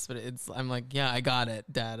nervous, but I'm like, yeah, I got it,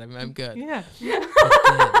 Dad. I'm good. Yeah. I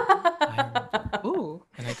remember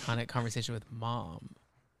an iconic conversation with Mom.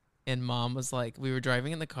 And Mom was like, we were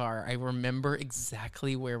driving in the car. I remember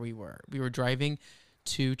exactly where we were. We were driving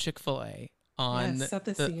to Chick-fil-A on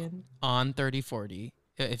 3040.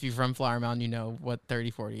 If you're from Flower Mound, you know what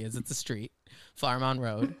 3040 is. It's a street, Flower Mound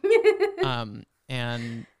Road. And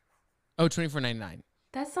 24.99.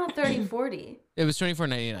 That's not 3040. It was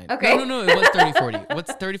 24.99. Okay. No, it was 3040.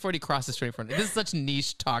 What's 3040 crosses 24.99? This is such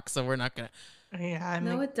niche talk, so we're not gonna.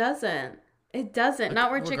 Yeah, it doesn't. It doesn't. Okay,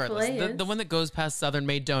 not where Chick-fil-A is. The one that goes past Southern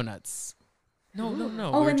Made Donuts. No.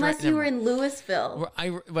 Oh, unless you were in Louisville.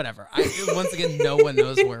 Whatever. Once again, no one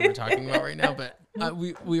knows where we're talking about right now. But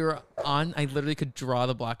we were on. I literally could draw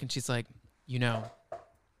the block, and she's like,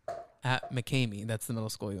 at McCamey, that's the middle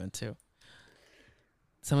school we went to.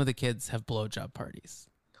 Some of the kids have blowjob parties.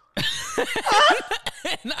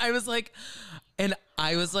 And I was like, wait.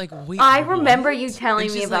 I remember you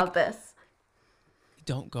telling me about this.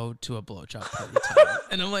 Don't go to a blowjob party, Tyler.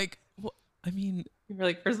 And I'm like, well, I mean, you're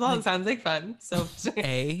like, first of all, it sounds like fun. So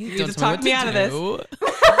A, don't talk me out of this.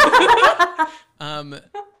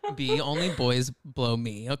 B, only boys blow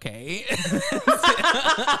me. Okay.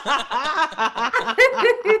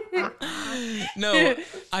 No,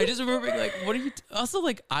 I just remember being like, what are you? Also,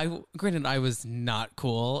 like, granted, I was not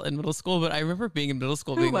cool in middle school, but I remember being in middle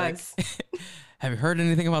school being like, have you heard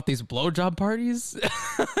anything about these blowjob parties?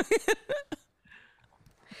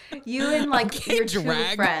 You and like your true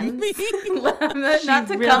friends, not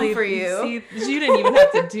to really, come for you. See, you didn't even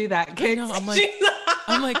have to do that. No, I'm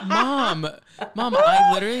like, Mom,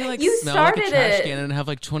 I literally like smell like a trash can and have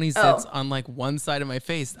like 20 zits on like one side of my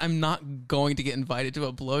face. I'm not going to get invited to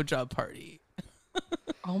a blowjob party.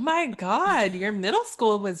 Oh my God, your middle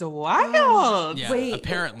school was wild. Yeah, wait,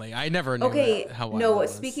 apparently I never knew how wild it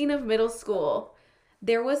was. Speaking of middle school,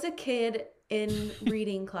 there was a kid in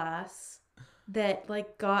reading class that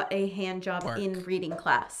like got a hand job in reading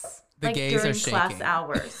class. The like gays during are shaking. class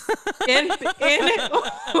hours. in what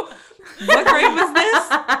grade was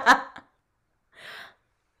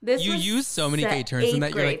this? You use so many gay terms in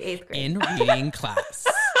that you're like in reading class.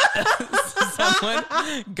 Someone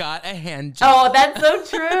got a hand job. Oh, that's so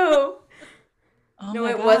true. Oh no,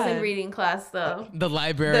 it wasn't reading class though. The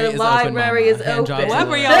library is open. What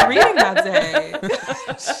were y'all reading that day?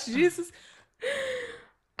 Jesus.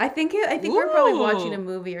 I think we're probably watching a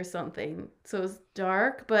movie or something, so it was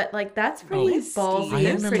dark. But like that's pretty ballsy.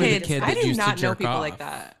 I remember the kid that used to jerk people off. like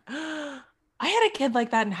that. I had a kid like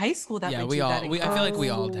that in high school. That I feel like we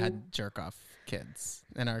all had jerk off kids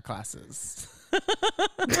in our classes.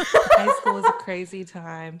 High school was a crazy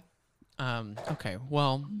time. Okay.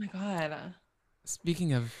 Well. Oh my God.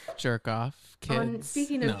 Speaking of jerk off kids.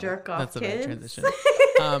 Jerk off that's kids. That's a bad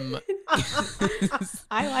transition.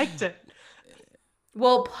 I liked it.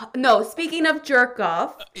 Well, no. Speaking of jerk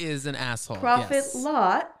off, is an asshole. Prophet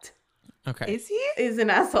Lot. Okay. Is he? Is an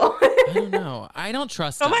asshole. I don't know. I don't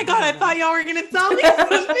trust him. Oh my God! I thought y'all were gonna tell me.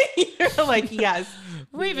 You're like, yes.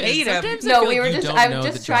 Raven, hate him. sometimes I No, feel we like were you just. don't I'm know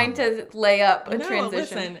just the trying drama. to lay up a No,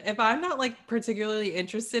 transition. listen, if I'm not like particularly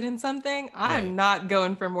interested in something, I'm Right. not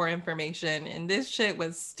going for more information. And this shit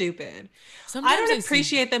was stupid. Sometimes I don't see-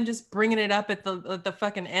 appreciate them just bringing it up at the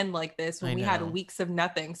fucking end like this when I we had know. weeks of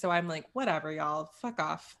nothing. So I'm like, whatever, y'all, fuck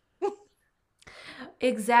off.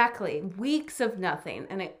 Exactly. Weeks of nothing.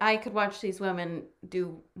 And I could watch these women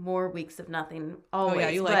do more weeks of nothing always. Oh yeah,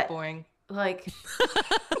 you like but, boring. like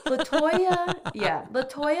Latoya, yeah,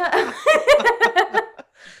 Latoya.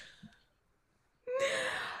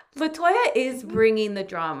 Latoya is bringing the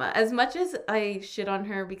drama. As much as I shit on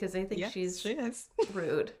her because I think Yes, she's she is.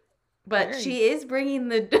 rude, but Very. she is bringing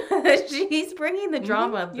the she's bringing the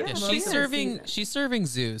drama. Of the Yeah, Yeah, most she's of the serving. season. She's serving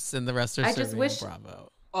Zeus, and the rest are I serving just wish- Bravo.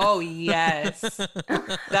 Oh yes,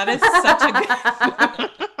 that is such a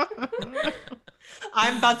good.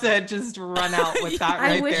 I'm about to just run out with that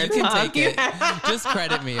I right wish there. You can Tom. take it. Just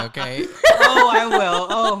credit me, okay? Oh, I will.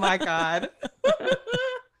 Oh my god.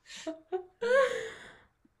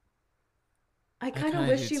 I kind of kinda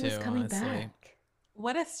wish do she was too, coming honestly. back.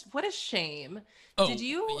 What a shame. Oh, Did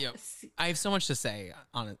you? yeah. I have so much to say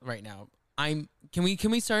on it right now. Can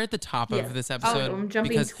we start at the top Yeah. of this Oh, episode? I'm jumping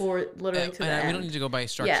Because toward literally to the and end. we don't need to go by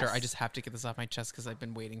structure. I Yes. just have to get this off my chest because I've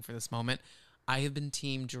been waiting for this moment. I have been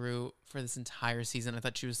Team Drew for this entire season. I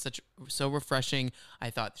thought she was so refreshing. I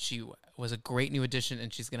thought she was a great new addition,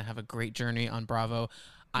 and she's gonna have a great journey on Bravo.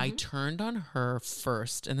 I turned on her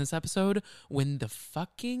first in this episode when the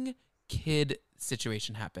fucking kid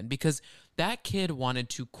situation happened, because that kid wanted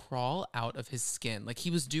to crawl out of his skin. Like, he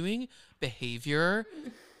was doing behavior.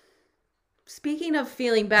 Speaking of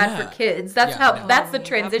feeling bad Yeah. for kids, that's Yeah, how no. that's the Oh,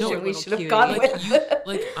 transition that poor we little should have cutie. gone Like,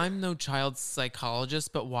 with. I'm no child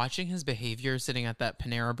psychologist, but watching his behavior sitting at that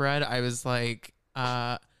Panera Bread, I was like,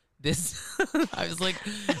 this. I was like,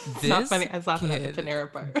 this. It's not funny. I was laughing at kid- the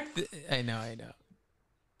Panera bar. I know.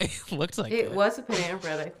 It looked like It was a Panera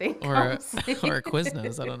Bread, I think. Or honestly. or a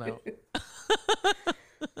Quiznos, I don't know.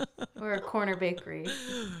 Or a corner bakery.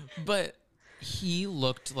 But he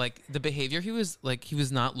looked like the behavior. He was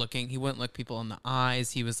not looking. He wouldn't look people in the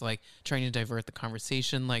eyes. He was like trying to divert the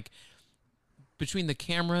conversation. Like, between the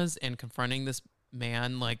cameras and confronting this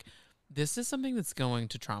man, like, this is something that's going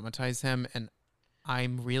to traumatize him. And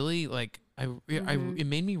I'm really like, it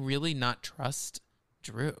made me really not trust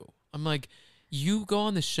Drew. I'm like, you go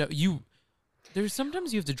on the show. There's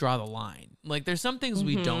sometimes you have to draw the line. Like, there's some things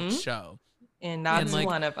we don't show. And that's like-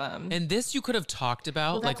 one of them. And this you could have talked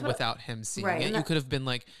about, Well, like, that's what- without him seeing Right, it. and You that- could have been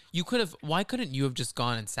like, why couldn't you have just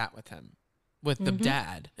gone and sat with him, with the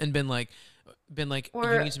dad, and been like,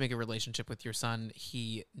 Or- you need to make a relationship with your son.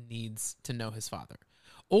 He needs to know his father.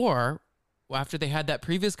 Or, after they had that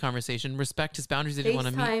previous conversation, respect his boundaries. They didn't want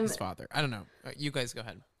to meet his FaceTime- father. I don't know. You guys go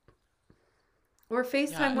ahead. Or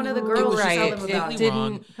FaceTime Yeah, one of the it girls was to just tell right. them It about completely didn't-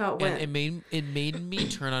 wrong, how it went. and it made me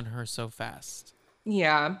turn on her so fast.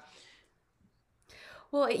 Yeah.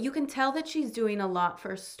 Well, you can tell that she's doing a lot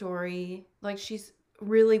for a story. Like, she's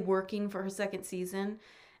really working for her second season.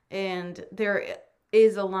 And there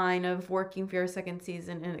is a line of working for your second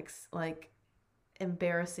season and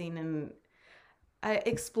embarrassing and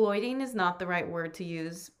exploiting is not the right word to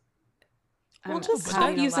use. Well, I'm just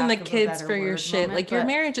having stop a using the lack of a kids better for your word shit. moment, Like, your but-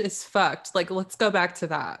 marriage is fucked. Like, let's go back to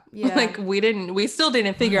that. Yeah. Like, we still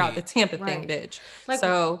didn't figure out the Right. Tampa thing, Right. bitch. Like-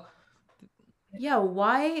 So Yeah,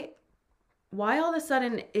 why all of a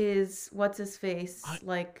sudden is what's his face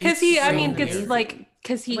like? because he, I so mean, weird. it's like,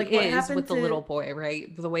 because he Like, what is happened with the to- little boy,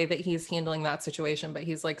 right? The way that he's handling that situation, but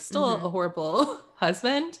he's like still Mhm. a horrible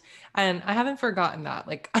husband. And I haven't forgotten that.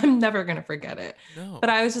 Like, I'm never going to forget it. No. But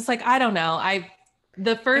I was just like, I don't know.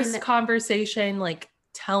 The first And- conversation, like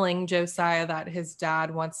telling Josiah that his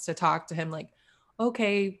dad wants to talk to him, like,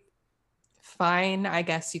 okay, fine. I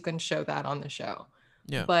guess you can show that on the show.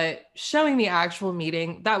 Yeah. But showing the actual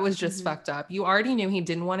meeting, that was just Mhm. fucked up. You already knew he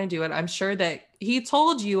didn't want to do it. I'm sure that he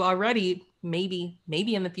told you already, maybe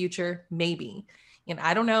in the future, maybe. And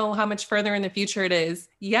I don't know how much further in the future it is.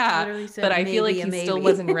 Yeah. Literally said But I feel like maybe he a still maybe.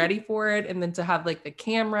 wasn't ready for it. And then to have like the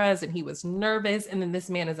cameras and he was nervous. And then this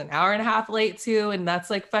man is an hour and a half late too. And that's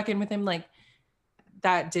like fucking with him. Like,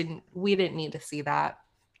 we didn't need to see that.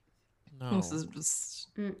 No. This is just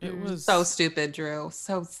It Mm-mm. was so stupid, Drew.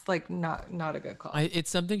 So it's like not a good call.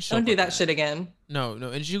 It's something. she'll Don't do look that at. shit again. No.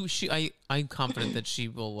 And I'm confident that she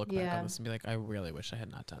will look back Yeah. on this and be like, I really wish I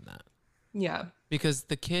had not done that. Yeah. Because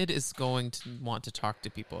the kid is going to want to talk to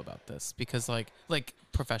people about this, because like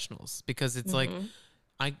professionals, because it's like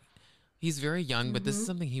Mhm. he's very young, but this is Mhm.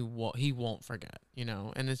 something he won't forget, you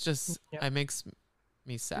know. And it's just Yeah. it makes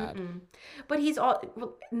me sad. But he's all,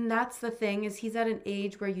 and that's the thing, is he's at an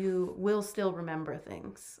age where you will still remember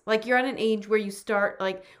things. Like you're at an age where you start,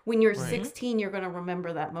 like when you're 16, you're going to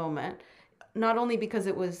remember that moment. Not only because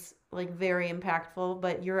it was like very impactful,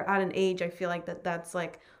 but you're at an age, I feel like that's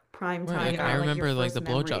like prime time. Right. I remember like the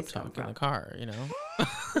blowjob talk in the car, you know?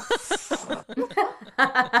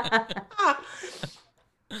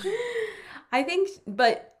 I think,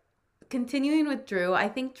 but continuing with Drew, I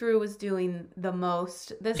think Drew was doing the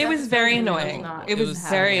most. It was very annoying. It was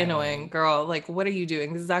very annoying, girl. Like, what are you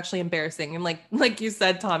doing? This is actually embarrassing. And like you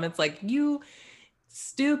said, Tom, it's like, you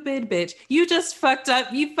stupid bitch. You just fucked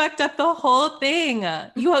up. You fucked up the whole thing.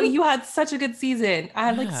 You had such a good season. I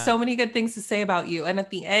had like so many good things to say about you. And at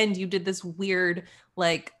the end, you did this weird,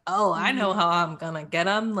 like, oh, I know how I'm gonna get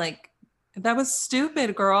him. Like, that was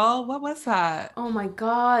stupid, girl. What was that? Oh my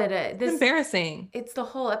God. This embarrassing. It's the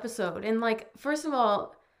whole episode. And like, first of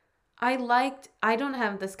all, I don't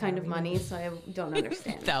have this kind of money, so I don't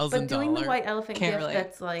understand. But doing the white elephant gift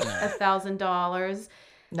that's like $1,000.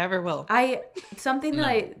 Never will.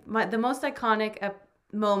 The most iconic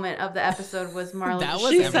moment of the episode was Marla.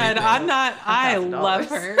 She said, I love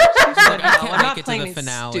her. She said, no, I'm not playing the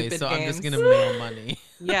finale, so games. I'm just going to mail money.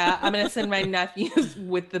 Yeah, I'm going to send my nephews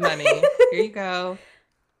with the money. Here you go.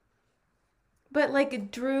 But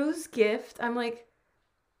like Drew's gift, I'm like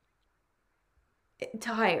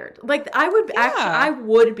tired. Like I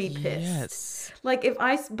would be pissed. Yes. Like if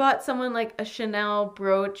I bought someone like a Chanel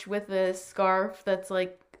brooch with a scarf that's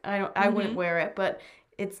like, I wouldn't wear it, but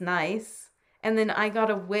it's nice. And then I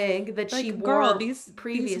got a wig that she wore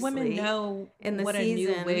previously. These women know in the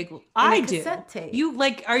season. A new wig. I do. Tape. You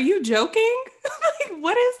like? Are you joking? Like,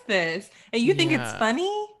 what is this? And you think it's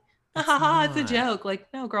funny? It's a joke. Like,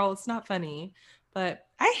 no, girl, it's not funny. But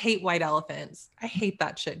I hate white elephants. I hate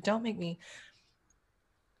that shit. Don't make me.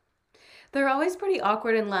 They're always pretty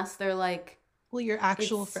awkward unless they're like, well, your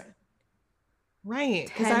actual friend. Right.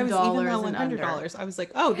 Because I was even at $100. I was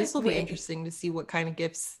like, oh, this will be interesting to see what kind of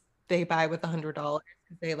gifts they buy with $100.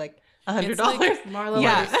 They like $100. Like, Marla,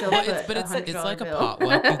 yeah, but it's like a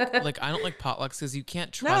potluck. Like I don't like potlucks because you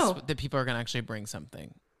can't trust that people are gonna actually bring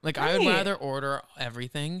something. Like I would rather order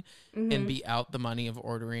everything and be out the money of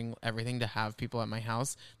ordering everything to have people at my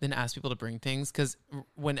house than ask people to bring things. Because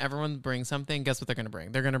when everyone brings something, guess what they're gonna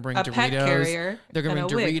bring? They're gonna bring Doritos. Pet carrier they're gonna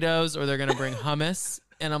bring Doritos, or they're gonna bring hummus.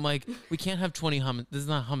 And I'm like, we can't have 20 hummus. This is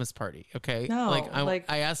not a hummus party, okay? No,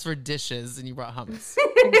 I asked for dishes and you brought hummus.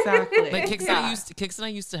 Exactly. Like Kix and I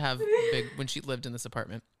used to have big, when she lived in this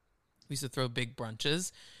apartment, we used to throw big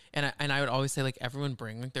brunches. And I would always say, like, everyone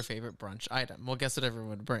bring like their favorite brunch item. Well, guess what everyone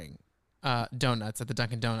would bring? Donuts at the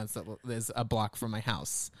Dunkin' Donuts that is a block from my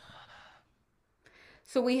house.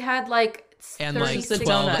 So we had like 12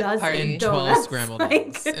 donuts. Scrambled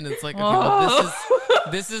eggs. And it's like, okay, well,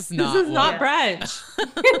 this is not brunch.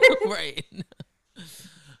 Right.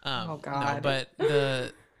 Oh God. No, but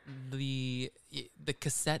the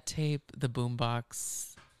cassette tape, the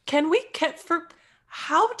boombox.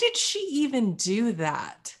 How did she even do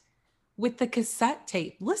that with the cassette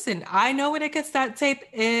tape? Listen, I know what a cassette tape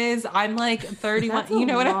is. I'm like 31. You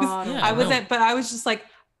know what I was? But I was just like,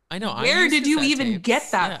 I know. Where did you even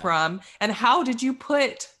get that from? And how did you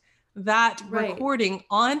put that recording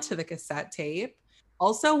onto the cassette tape?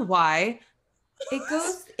 Also, why?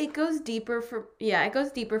 It goes deeper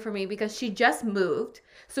for me because she just moved.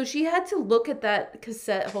 So she had to look at that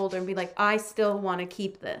cassette holder and be like, I still want to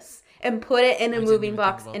keep this, and put it in a moving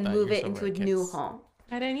box and move it into a new home.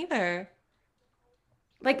 I didn't either.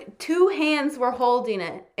 Like 2 hands were holding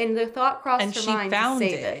it, and the thought crossed her mind to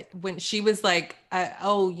save it. When she was like,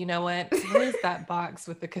 "Oh, you know what? What is that box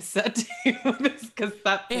with the cassette tape? This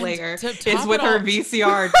cassette player is with her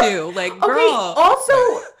VCR too." Like, girl.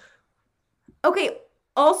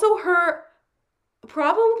 Also, her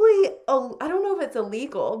probably. I don't know if it's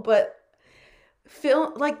illegal, but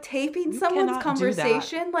taping someone's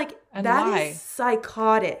conversation that is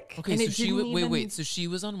psychotic. Okay, so so she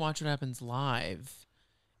was on Watch What Happens Live.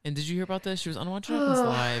 And did you hear about this? She was on Watch What Happens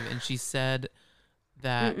Live, and she said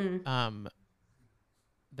that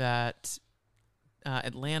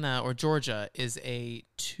Atlanta or Georgia is a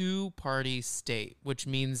 2-party state, which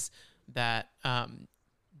means that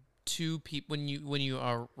two people when you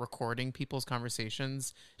are recording people's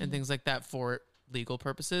conversations and things like that for legal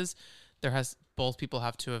purposes, both people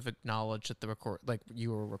have to have acknowledged that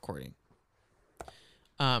you were recording.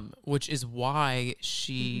 Which is why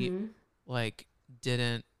she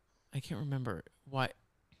didn't. I can't remember why.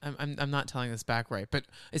 I'm not telling this back right, but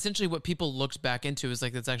essentially what people looked back into is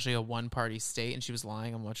it's actually a 1-party state, and she was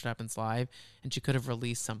lying on Watch What Happens Live, and she could have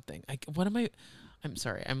released something. I'm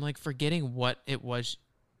sorry. I'm like forgetting what it was.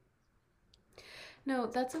 No,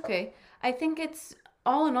 that's okay. I think it's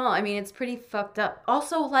all in all, I mean, it's pretty fucked up.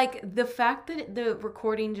 Also, like the fact that the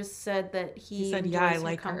recording just said that He he said, yeah, I enjoys her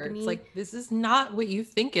like her. company. It's like, this is not what you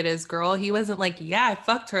think it is, girl. He wasn't like, yeah, I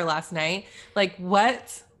fucked her last night. Like,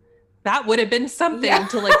 what? That would have been something Yeah.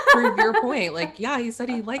 to like prove your point. Like, yeah, he said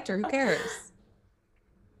he liked her. Who cares?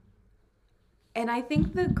 And I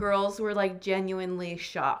think the girls were like genuinely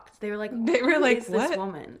shocked. They were like, They were like, is this what?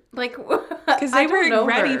 woman? Like, Because I they don't were know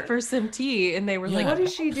ready her. for some tea, and they were Yeah. like, What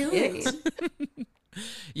is she doing?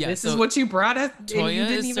 Yeah, this so is what you brought us. and you Toya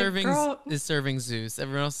didn't is even- serving girl. is serving Zeus.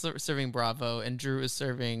 Everyone else is serving Bravo, and Drew is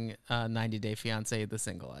serving 90 Day Fiance, The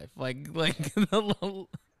Single Life. Like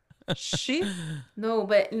She No,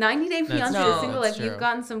 but 90 Day Fiance No, is single that's life. You've true.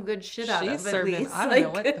 gotten some good shit out she's of at serving. least. I don't know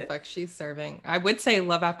what the fuck she's serving. I would say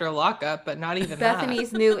Love After Lockup, but not even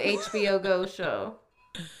Bethany's new HBO Go show.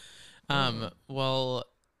 Well,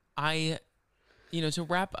 to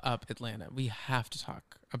wrap up Atlanta, we have to talk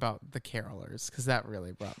about the Carolers because that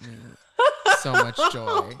really brought me so much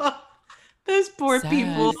joy. Those poor Sad.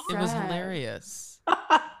 people. It was Sad. hilarious.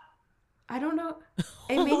 I don't know.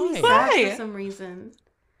 It made me sad Why? for some reason.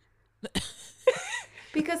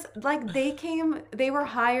 Because like they were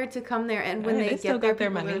hired to come there, and when Yeah, they they still get there, got their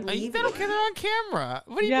people money. are They leaving. don't get it on camera.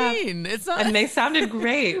 What do you Yeah. mean? It's not. And they sounded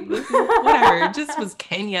great. Whatever. It just was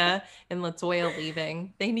Kenya and LaToya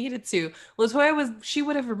leaving. They needed to. She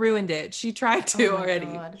would have ruined it. She tried to Oh my already.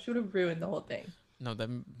 God. She would have ruined the whole thing. No, that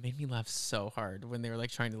made me laugh so hard when they were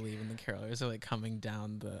like trying to leave and the Carolers are like coming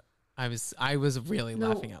down the. I was really No.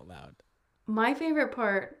 laughing out loud. My favorite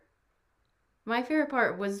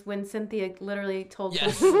part was when Cynthia literally told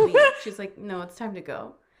Yes. people to leave. She's like, "No, it's time to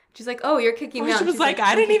go." She's like, "Oh, you're kicking me out." She was She's like,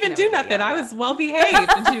 I "I'm didn't even kicking do everybody nothing. out." I was well behaved.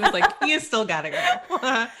 And she was like, you still gotta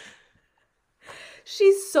go.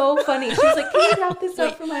 She's so funny. She's like, "Can you wrap this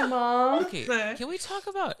up for my mom?" Okay, can we talk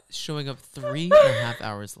about showing up 3.5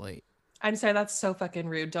 hours late? I'm sorry, that's so fucking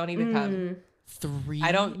rude. Don't even come. Mm. 3.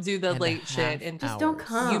 I don't do the and a late shit half and Just don't hours.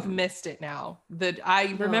 come. You've missed it now.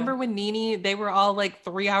 I remember when Nene, they were all like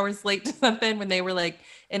 3 hours late to something when they were like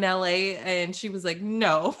in LA, and she was like,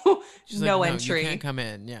 no, She's no like, entry. You can't come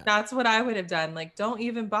in. Yeah. That's what I would have done. Like, don't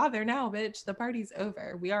even bother now, bitch. The party's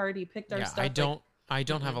over. We already picked our Yeah, stuff. I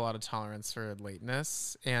don't have a lot of tolerance for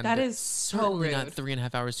lateness, and That is so certainly not rude.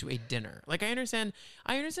 3.5 hours to a dinner. Like I understand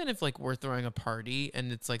if like we're throwing a party and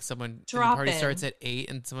it's like someone and the Drop party in. starts at 8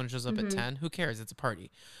 and someone shows up at 10. Who cares? It's a party.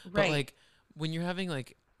 But Right. like when you're having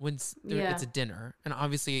like Yeah. it's a dinner, and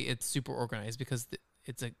obviously it's super organized because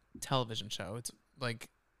it's a television show. It's like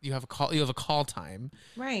you have a call time,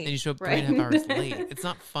 Right. and you show up Right. 3.5 hours late. It's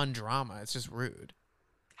not fun drama. It's just rude.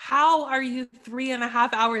 How are you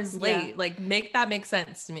 3.5 hours late? Yeah. Like, make that make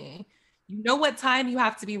sense to me. You know what time you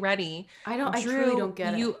have to be ready. I truly Drew, don't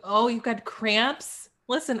get it. you've got cramps.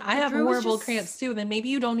 Listen, I have Drew was horrible just- cramps too. Then maybe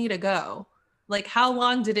you don't need to go. Like, how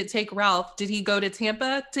long did it take Ralph? Did he go to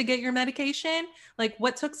Tampa to get your medication? Like,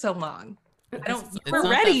 what took so long? I don't. It's You not were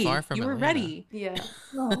that ready. far from You were Atlanta. ready. Yeah.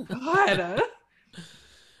 Oh God.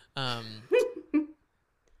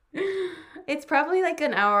 It's probably like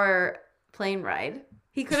an hour plane ride.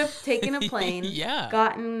 He could have taken a plane, Yeah.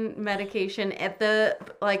 gotten medication at the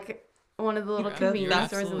like one of the little You're convenience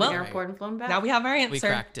absolutely stores in the right. airport and flown back. Now we have our We answer.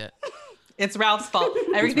 cracked it. It's Ralph's fault.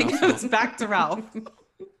 Everything Ralph's goes fault. back to Ralph. Me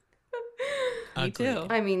Agreed. too.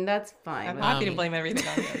 I mean, that's fine. I'm happy to Um, blame everything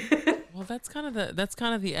on him. Well, that's kind of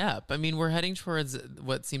the ep. I mean, we're heading towards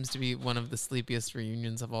what seems to be one of the sleepiest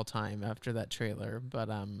reunions of all time after that trailer. But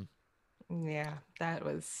Yeah, that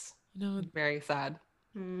was you know, very sad.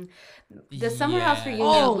 The Summer House yeah, reunion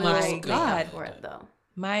Oh was my great God. for it though.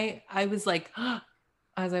 I was like,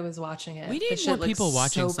 as I was watching it, we the need shit more looks people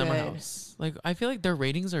watching so Summer good. House. Like, I feel like their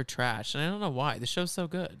ratings are trash, and I don't know why. The show's so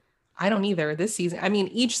good. I don't either. This season, I mean,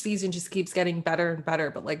 each season just keeps getting better and better,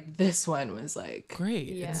 but like this one was like, Great.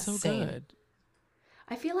 Yeah. It's so Same. good.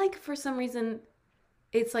 I feel like for some reason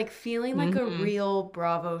it's like feeling like a Mhm. real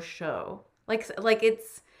Bravo show. Like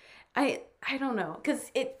it's I don't know cuz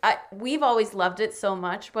we've always loved it so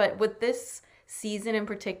much, but with this season in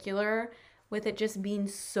particular, with it just being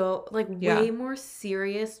so like Yeah. way more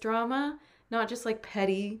serious drama, not just like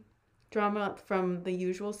petty drama from the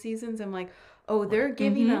usual seasons. I'm like, "Oh, they're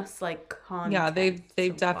giving Mhm. us like content." yeah, they to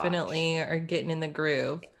watch. definitely are getting in the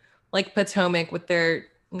groove. Like Potomac with their,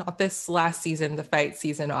 not this last season, the fight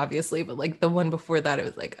season, obviously, but like the one before that, it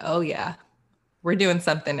was like, oh yeah, we're doing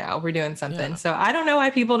something now. We're doing something. Yeah. So I don't know why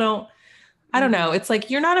people don't I don't know. It's like,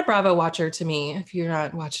 you're not a Bravo watcher to me if you're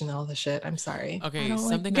not watching all the shit. I'm sorry. Okay,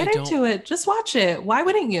 Get into it. Just watch it. Why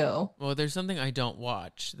wouldn't you? Well, there's something I don't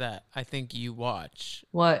watch that I think you watch.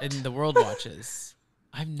 What? And the world watches.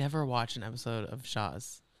 I've never watched an episode of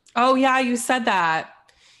Shaw's. Oh, yeah, you said that.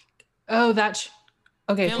 Oh,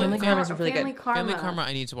 okay, Family Karma is really Family good. Karma. Family Karma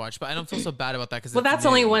I need to watch, but I don't feel so bad about that because Well, that's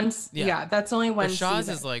only one. Yeah, that's only one. But Shaw's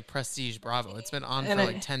season. is like prestige Bravo. It's been on for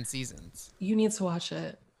like 10 seasons. You need to watch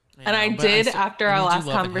it. I And know, I did after our last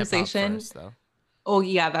conversation. First, oh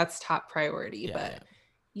yeah, that's top priority. Yeah, but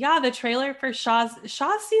yeah, the trailer for Shaw's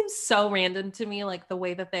seems so random to me, like the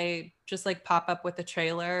way that they just like pop up with the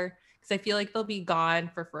trailer, because I feel like they'll be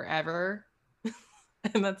gone for forever.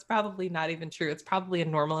 And that's probably not even true. It's probably a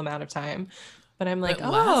normal amount of time. But I'm like,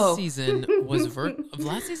 last season was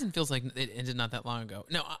last season feels like it ended not that long ago.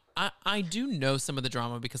 Now, I do know some of the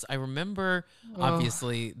drama because I remember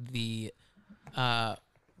obviously the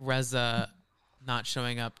Reza not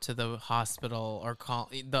showing up to the hospital or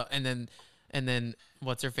and then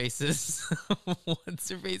what's her face's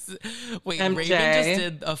wait, MJ. Raven just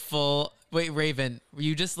did a full Raven,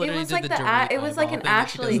 you just literally did like the it was like an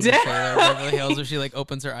Ashley Beverly Hills where she like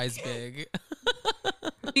opens her eyes big.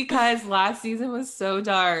 Because last season was so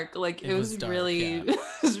dark. Like it was dark, really, yeah. it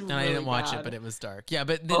was And really I didn't watch bad. it, but it was dark. Yeah,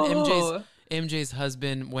 but then MJ's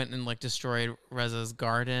husband went and like destroyed Reza's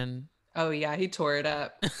garden. Oh yeah, he tore it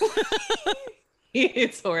up. He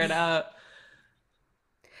tore it up.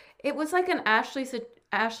 It was like an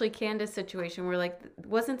Ashley Candace situation where like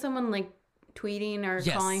wasn't someone like tweeting or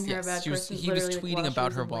calling her about he was tweeting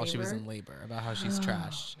about her while she was in labor, about how she's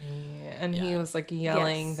trashed. Yeah. And he was like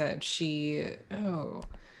yelling that she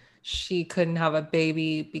couldn't have a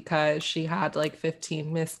baby because she had like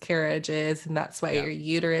 15 miscarriages and that's why her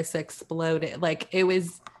uterus exploded. Like it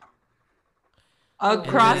was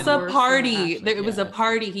across a party. It was a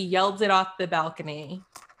party. He yelled it off the balcony.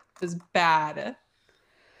 It was bad.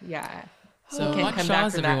 Yeah. So can't watch come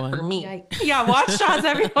Shaw's, back for everyone. that for me. Yeah, watch Shaw's,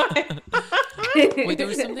 everyone. Wait,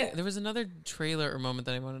 there was another trailer or moment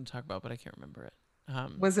that I wanted to talk about, but I can't remember it.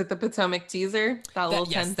 Was it the Potomac teaser? That little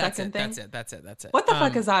 10-second thing? That's it. What the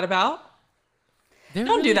fuck is that about?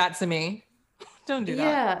 Don't do that to me. Don't do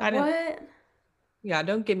that. What? Yeah,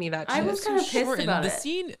 don't give me that shit. I was kind of pissed about the it.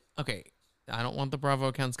 scene. Okay, I don't want the Bravo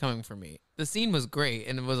accounts coming for me. The scene was great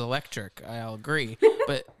and it was electric. I'll agree,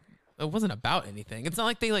 but it wasn't about anything. It's not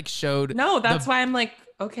like they like showed. No, that's why I'm like,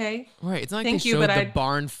 okay. Right. It's not like they showed the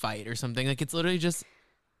barn fight or something. Like it's literally just.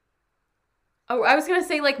 Oh, I was gonna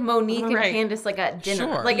say like Monique and Candace like at dinner,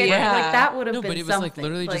 like like that would have been. No, but it was something. like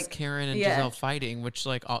literally just Karen and Giselle fighting, which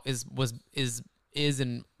like is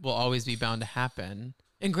and will always be bound to happen.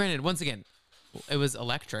 And granted, once again, it was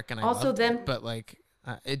electric, and I loved it, but like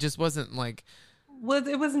it just wasn't like.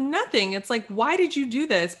 It was nothing. It's like, why did you do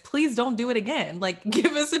this? Please don't do it again. Like,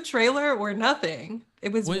 give us a trailer or nothing.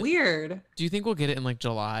 It was weird. Do you think we'll get it in like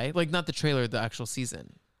July? Like, not the trailer, the actual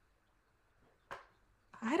season.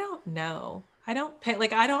 I don't know. I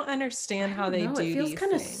don't understand how they do these things. It feels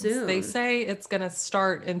kind of soon. They say it's gonna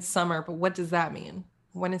start in summer, but what does that mean?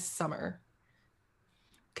 When is summer?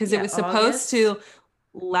 Because it was supposed to.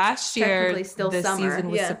 Last year, the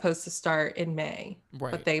season was supposed to start in May,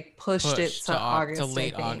 but they pushed it to August, to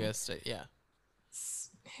late August. Yeah,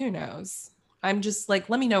 who knows? I'm just like,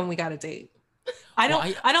 let me know when we got a date. I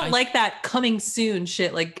don't like that coming soon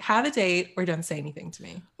shit. Like, have a date or don't say anything to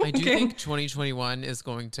me. I do think 2021 is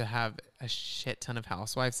going to have a shit ton of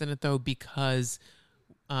housewives in it, though, because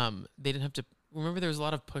they didn't have to. Remember, there was a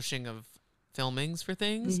lot of pushing of filmings for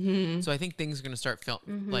things, so I think things are going to start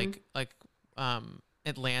like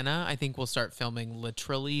Atlanta, I think we'll start filming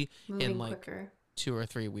literally in like 2 or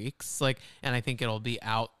 3 weeks. Like, and I think it'll be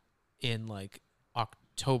out in like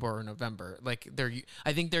October or November. Like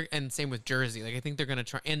and same with Jersey. Like I think they're gonna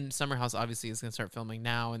try. And Summer House obviously is gonna start filming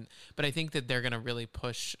now. But I think that they're gonna really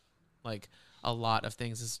push like a lot of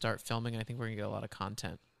things to start filming. And I think we're gonna get a lot of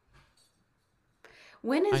content.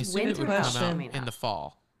 When is Winter House coming out? In the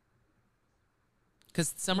fall.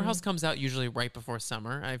 Because Summer House comes out usually right before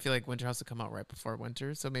summer. I feel like Winter House will come out right before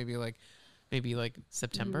winter. So maybe like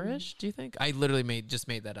September-ish, do you think? I literally just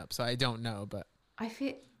made that up, so I don't know, but I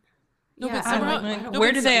feel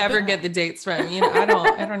where do they ever get the dates from? You know, I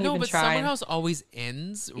don't even try. Summer House always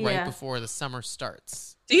ends right before the summer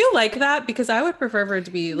starts. Do you like that? Because I would prefer for it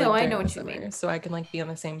to be like I know what you mean. So I can like be on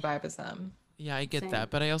the same vibe as them. Yeah, I get that,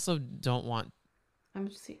 but I also don't want. I'm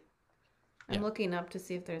looking up to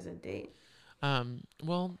see if there's a date.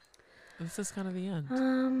 Well, this is kind of the end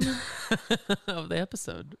of the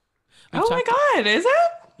episode. My God, is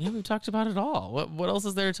it? Yeah, we've talked about it all. What else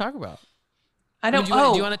is there to talk about? Do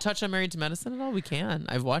you want to touch on Married to Medicine at all? We can.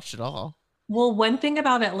 I've watched it all. Well, one thing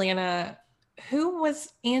about Atlanta, who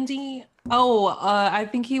was Andy? Oh, I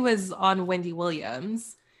think he was on Wendy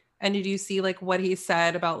Williams. And did you see like what he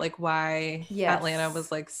said about like why Atlanta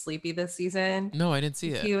was like sleepy this season? No, I didn't see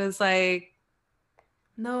it. He was like,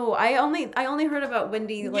 no, I only heard about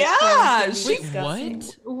Wendy. Like, yeah, wait,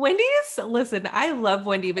 what? Wendy's, listen, I love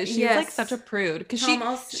Wendy, but she's like such a prude because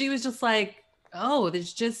she was just like, oh,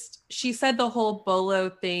 she said the whole Bolo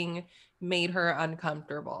thing made her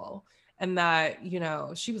uncomfortable, and that, you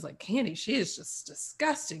know, she was like, Candy, she is just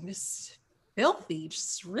disgusting, just filthy,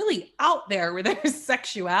 just really out there with her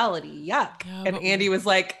sexuality. Yuck. Yeah, and Andy was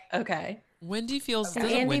like, okay. Wendy feels, okay.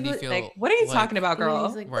 doesn't Wendy feel like, what are you talking about,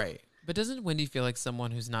 girl? Like, right. But doesn't Wendy feel like someone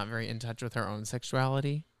who's not very in touch with her own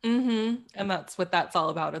sexuality? Mm-hmm. And that's what that's all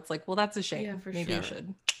about. It's like, well, that's a shame. Yeah, for Maybe sure.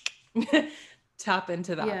 you should tap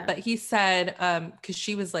into that. Yeah. But he said, because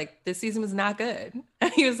she was like, this season was not good.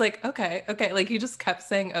 And he was like, okay. Like he just kept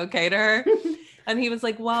saying okay to her. And he was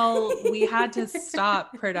like, well, we had to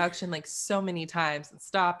stop production like so many times and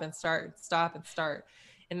stop and start, stop and start.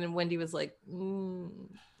 And then Wendy was like,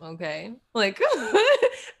 okay. Like,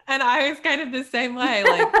 and I was kind of the same way.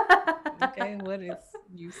 Like, okay, what is,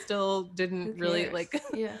 you still didn't really like,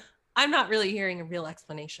 yeah. I'm not really hearing a real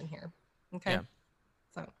explanation here. Okay. Yeah.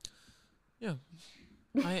 So. Yeah.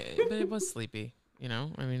 But it was sleepy, you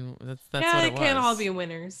know? I mean, that's yeah, what it it was. can't all be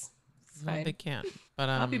winners. It's No, fine. they can't. But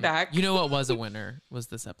I'll be back. You know what was a winner was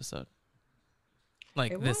this episode.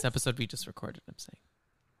 Like It this was? episode we just recorded, I'm saying.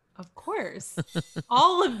 Of course.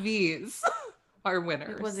 All of these are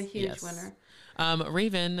winners. It was a huge winner.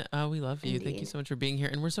 Raven, we love you. Thank you Indeed. so much for being here,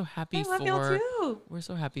 and we're so happy I love y'all too. we're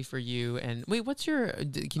so happy for you. And wait, what's your?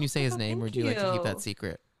 Can you say his name, or do you like to keep that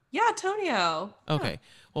secret? Yeah, Tonio. Okay.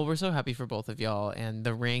 Well, we're so happy for both of y'all, and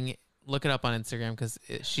the ring. Look it up on Instagram because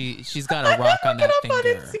she's got a rock on that finger. On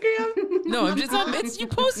Instagram. No, I'm just it's you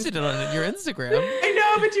posted it on your Instagram. I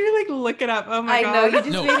know, but you like look it up. Oh my god. I know, you just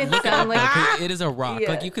No, made it look sound it up, like though, 'cause it is a rock. Yeah.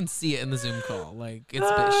 Like you can see it in the Zoom call. Like it's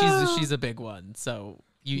big. She's a big one. So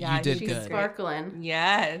you did she's good. sparkling.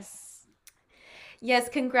 Yes. Yes,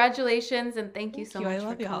 congratulations and thank you so Thank you. much I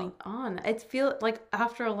love for y'all. coming on. It feels like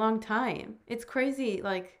after a long time. It's crazy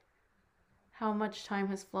like how much time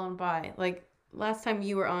has flown by. Like last time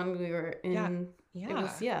you were on, we were in it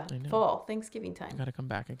was I know. fall, Thanksgiving You time. gotta come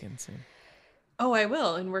back again soon. Oh, I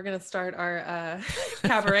will. And we're gonna start our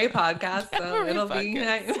cabaret podcast. So Cabaret it'll be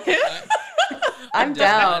podcast. nice. I'm just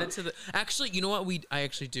add down. it to the- Actually, you know what I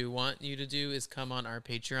actually do want you to do is come on our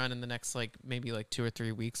Patreon in the next maybe 2 or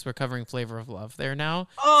 3 weeks. We're covering Flavor of Love there now.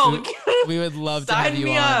 Oh, we would love to have sign you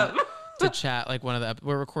me on up. to chat one of the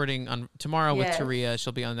we're recording on tomorrow with Yes. Taria.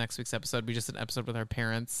 She'll be on next week's episode. We just did an episode with our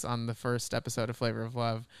parents on the first episode of Flavor of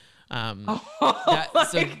Love. Oh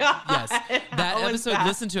Yes, that How was episode. that?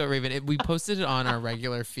 Listen to it, Raven. We posted it on our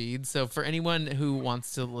regular feed. So for anyone who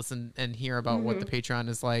wants to listen and hear about what the Patreon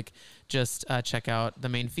is like, just check out the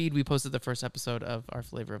main feed. We posted the first episode of our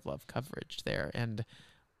Flavor of Love coverage there, and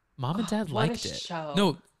Mom and Dad what a liked it. show.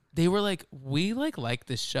 No, they were like, we like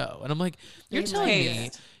this show, and I'm like, you're telling me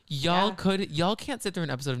Taste. y'all can't sit through an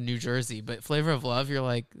episode of New Jersey, but Flavor of Love, you're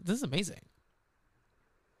like, this is amazing.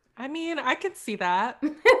 I mean, I could see that.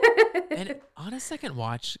 And on a second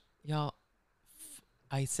watch, y'all,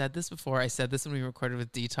 I said this before. I said this when we recorded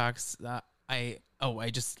with Detox. I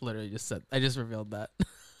just revealed that.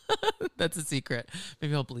 That's a secret.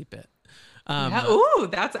 Maybe I'll bleep it. Yeah. Ooh,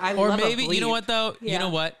 I or love a maybe, you know bleep. what though? You Yeah. know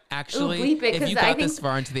what? Actually, bleep it, if 'cause you I got this think-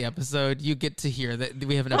 far into the episode, you get to hear that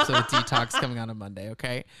we have an episode with Detox coming on Monday,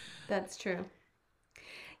 okay? That's true.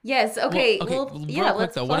 Yes, okay. Well, real quick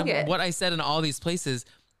let's though, plug it. what I said in all these places,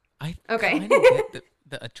 I Okay. kind of get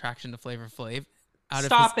the attraction to Flavor Flav out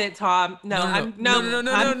Stop of his, it, Tom. No, No.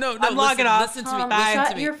 I'm I'm logging off. Listen to Tom, me. Listen shut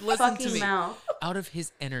to me. your Listen fucking to me. mouth. Out of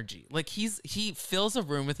his energy, like he fills a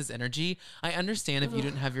room with his energy. I understand if you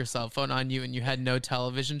didn't have your cell phone on you and you had no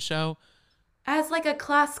television show. As like a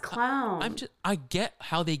class clown. I get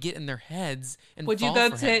how they get in their heads and Would you fall go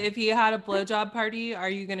for to him. if he had a blowjob party? Are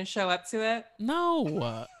you going to show up to it? No,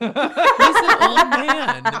 he's an old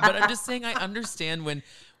man. But I'm just saying, I understand when.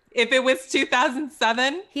 If it was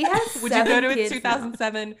 2007, He has would you go 7 to a kids now.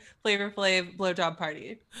 2007 Flavor Flav blowjob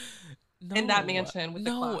party? In that No. mansion with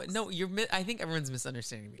the clocks. No, I think everyone's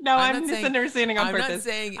misunderstanding me. No, I'm not saying- misunderstanding on I'm purpose. not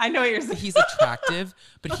saying I know what you're saying. he's attractive,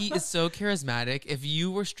 but he is so charismatic. If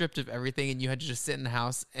you were stripped of everything and you had to just sit in the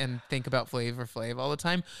house and think about Flavor Flav all the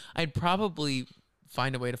time, I'd probably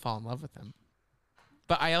find a way to fall in love with him.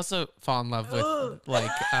 But I also fall in love with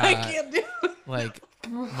I can't do it. like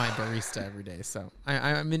my barista every day. So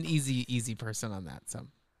I'm an easy person on that. So,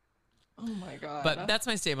 Oh my god. but that's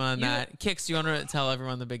my statement on that. Kix, you want to tell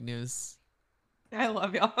everyone the big news? I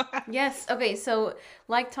love y'all. Yes. Okay. So,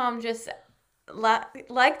 like Tom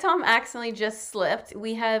accidentally just slipped,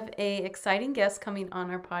 we have a exciting guest coming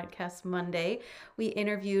on our podcast Monday. We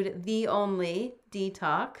interviewed the only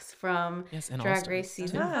Detox from Drag Race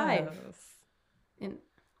season 5 and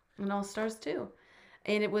All Stars 2.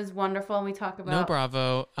 And it was wonderful. And we talk about No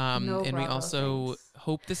Bravo. No and we Bravo, also thanks.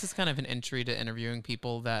 hope this is kind of an entry to interviewing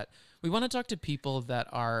people that we want to talk to people that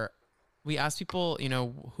are. We ask people, you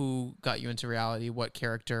know, who got you into reality, what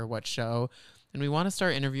character, what show. And we want to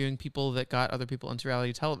start interviewing people that got other people into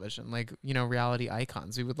reality television, like, you know, reality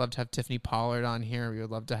icons. We would love to have Tiffany Pollard on here. We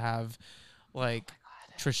would love to have, like,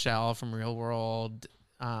 Trishelle from Real World,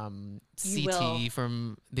 CT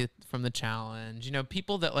from the Challenge. You know,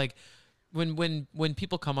 people that, like, when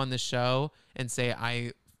people come on the show and say,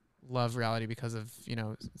 I love reality because of, you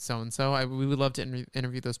know, so-and-so, we would love to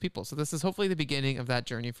interview those people. So this is hopefully the beginning of that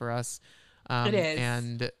journey for us. It is.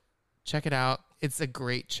 And check it out. It's a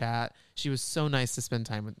great chat. She was so nice to spend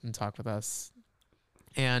time and talk with us.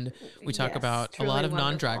 And we talk about a lot of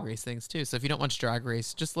non-Drag Race things too. So if you don't watch Drag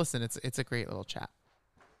Race, just listen. It's a great little chat.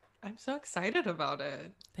 I'm so excited about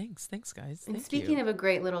it. Thanks, guys. And speaking of a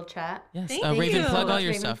great little chat, yes, thank Raven, you. plug all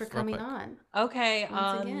your Raven stuff for coming on. Okay.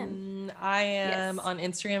 Once again. I am on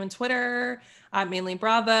Instagram and Twitter. I'm mainly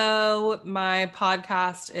Bravo. My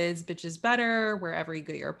podcast is Bitches Better, wherever you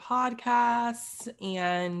get your podcasts.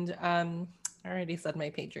 And I already said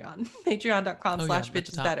my Patreon.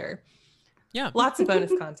 Patreon.com/bitches better. Yeah. Lots of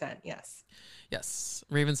bonus content. Yes. Yes.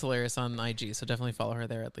 Raven's hilarious on IG, so definitely follow her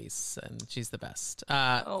there at least. And she's the best.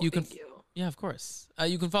 Thank you. Yeah, of course.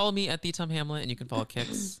 You can follow me at the Tom Hamlet, and you can follow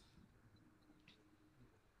Kix.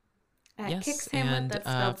 At Kix Hamlet,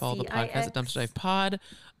 that's follow the podcast at Dumpster Dive Pod.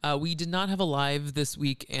 We did not have a live this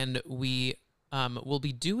week, and we will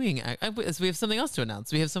be doing. We have something else to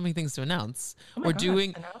announce. We have so many things to announce. We're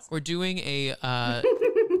doing a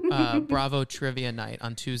Bravo trivia night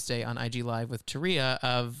on Tuesday on IG Live with Taria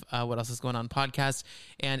of What Else Is Going On podcast,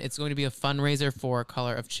 and it's going to be a fundraiser for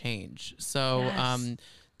Color of Change. So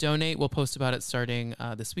donate. We'll post about it starting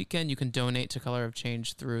this weekend. You can donate to Color of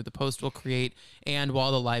Change through the post we'll create and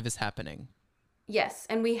while the live is happening. Yes,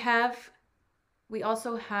 and we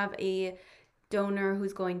also have a donor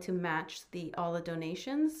who's going to match all the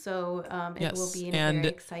donations. So it will be a very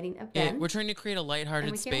exciting event. We're trying to create a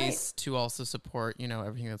lighthearted space to also support, you know,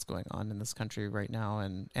 everything that's going on in this country right now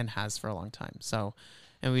and has for a long time. So,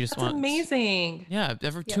 and we just want amazing. Yeah,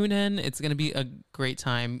 tune in. It's going to be a great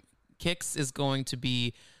time. Kix is going to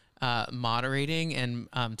be moderating, and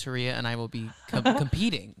Taria and I will be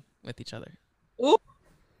competing with each other. Ooh.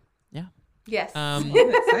 Yeah. Yes. I'm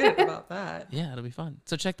excited about that. Yeah, it'll be fun.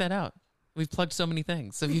 So check that out. We've plugged so many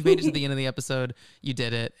things. So if you've made it to the end of the episode, you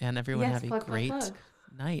did it. And everyone have a great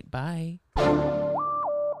night. Bye.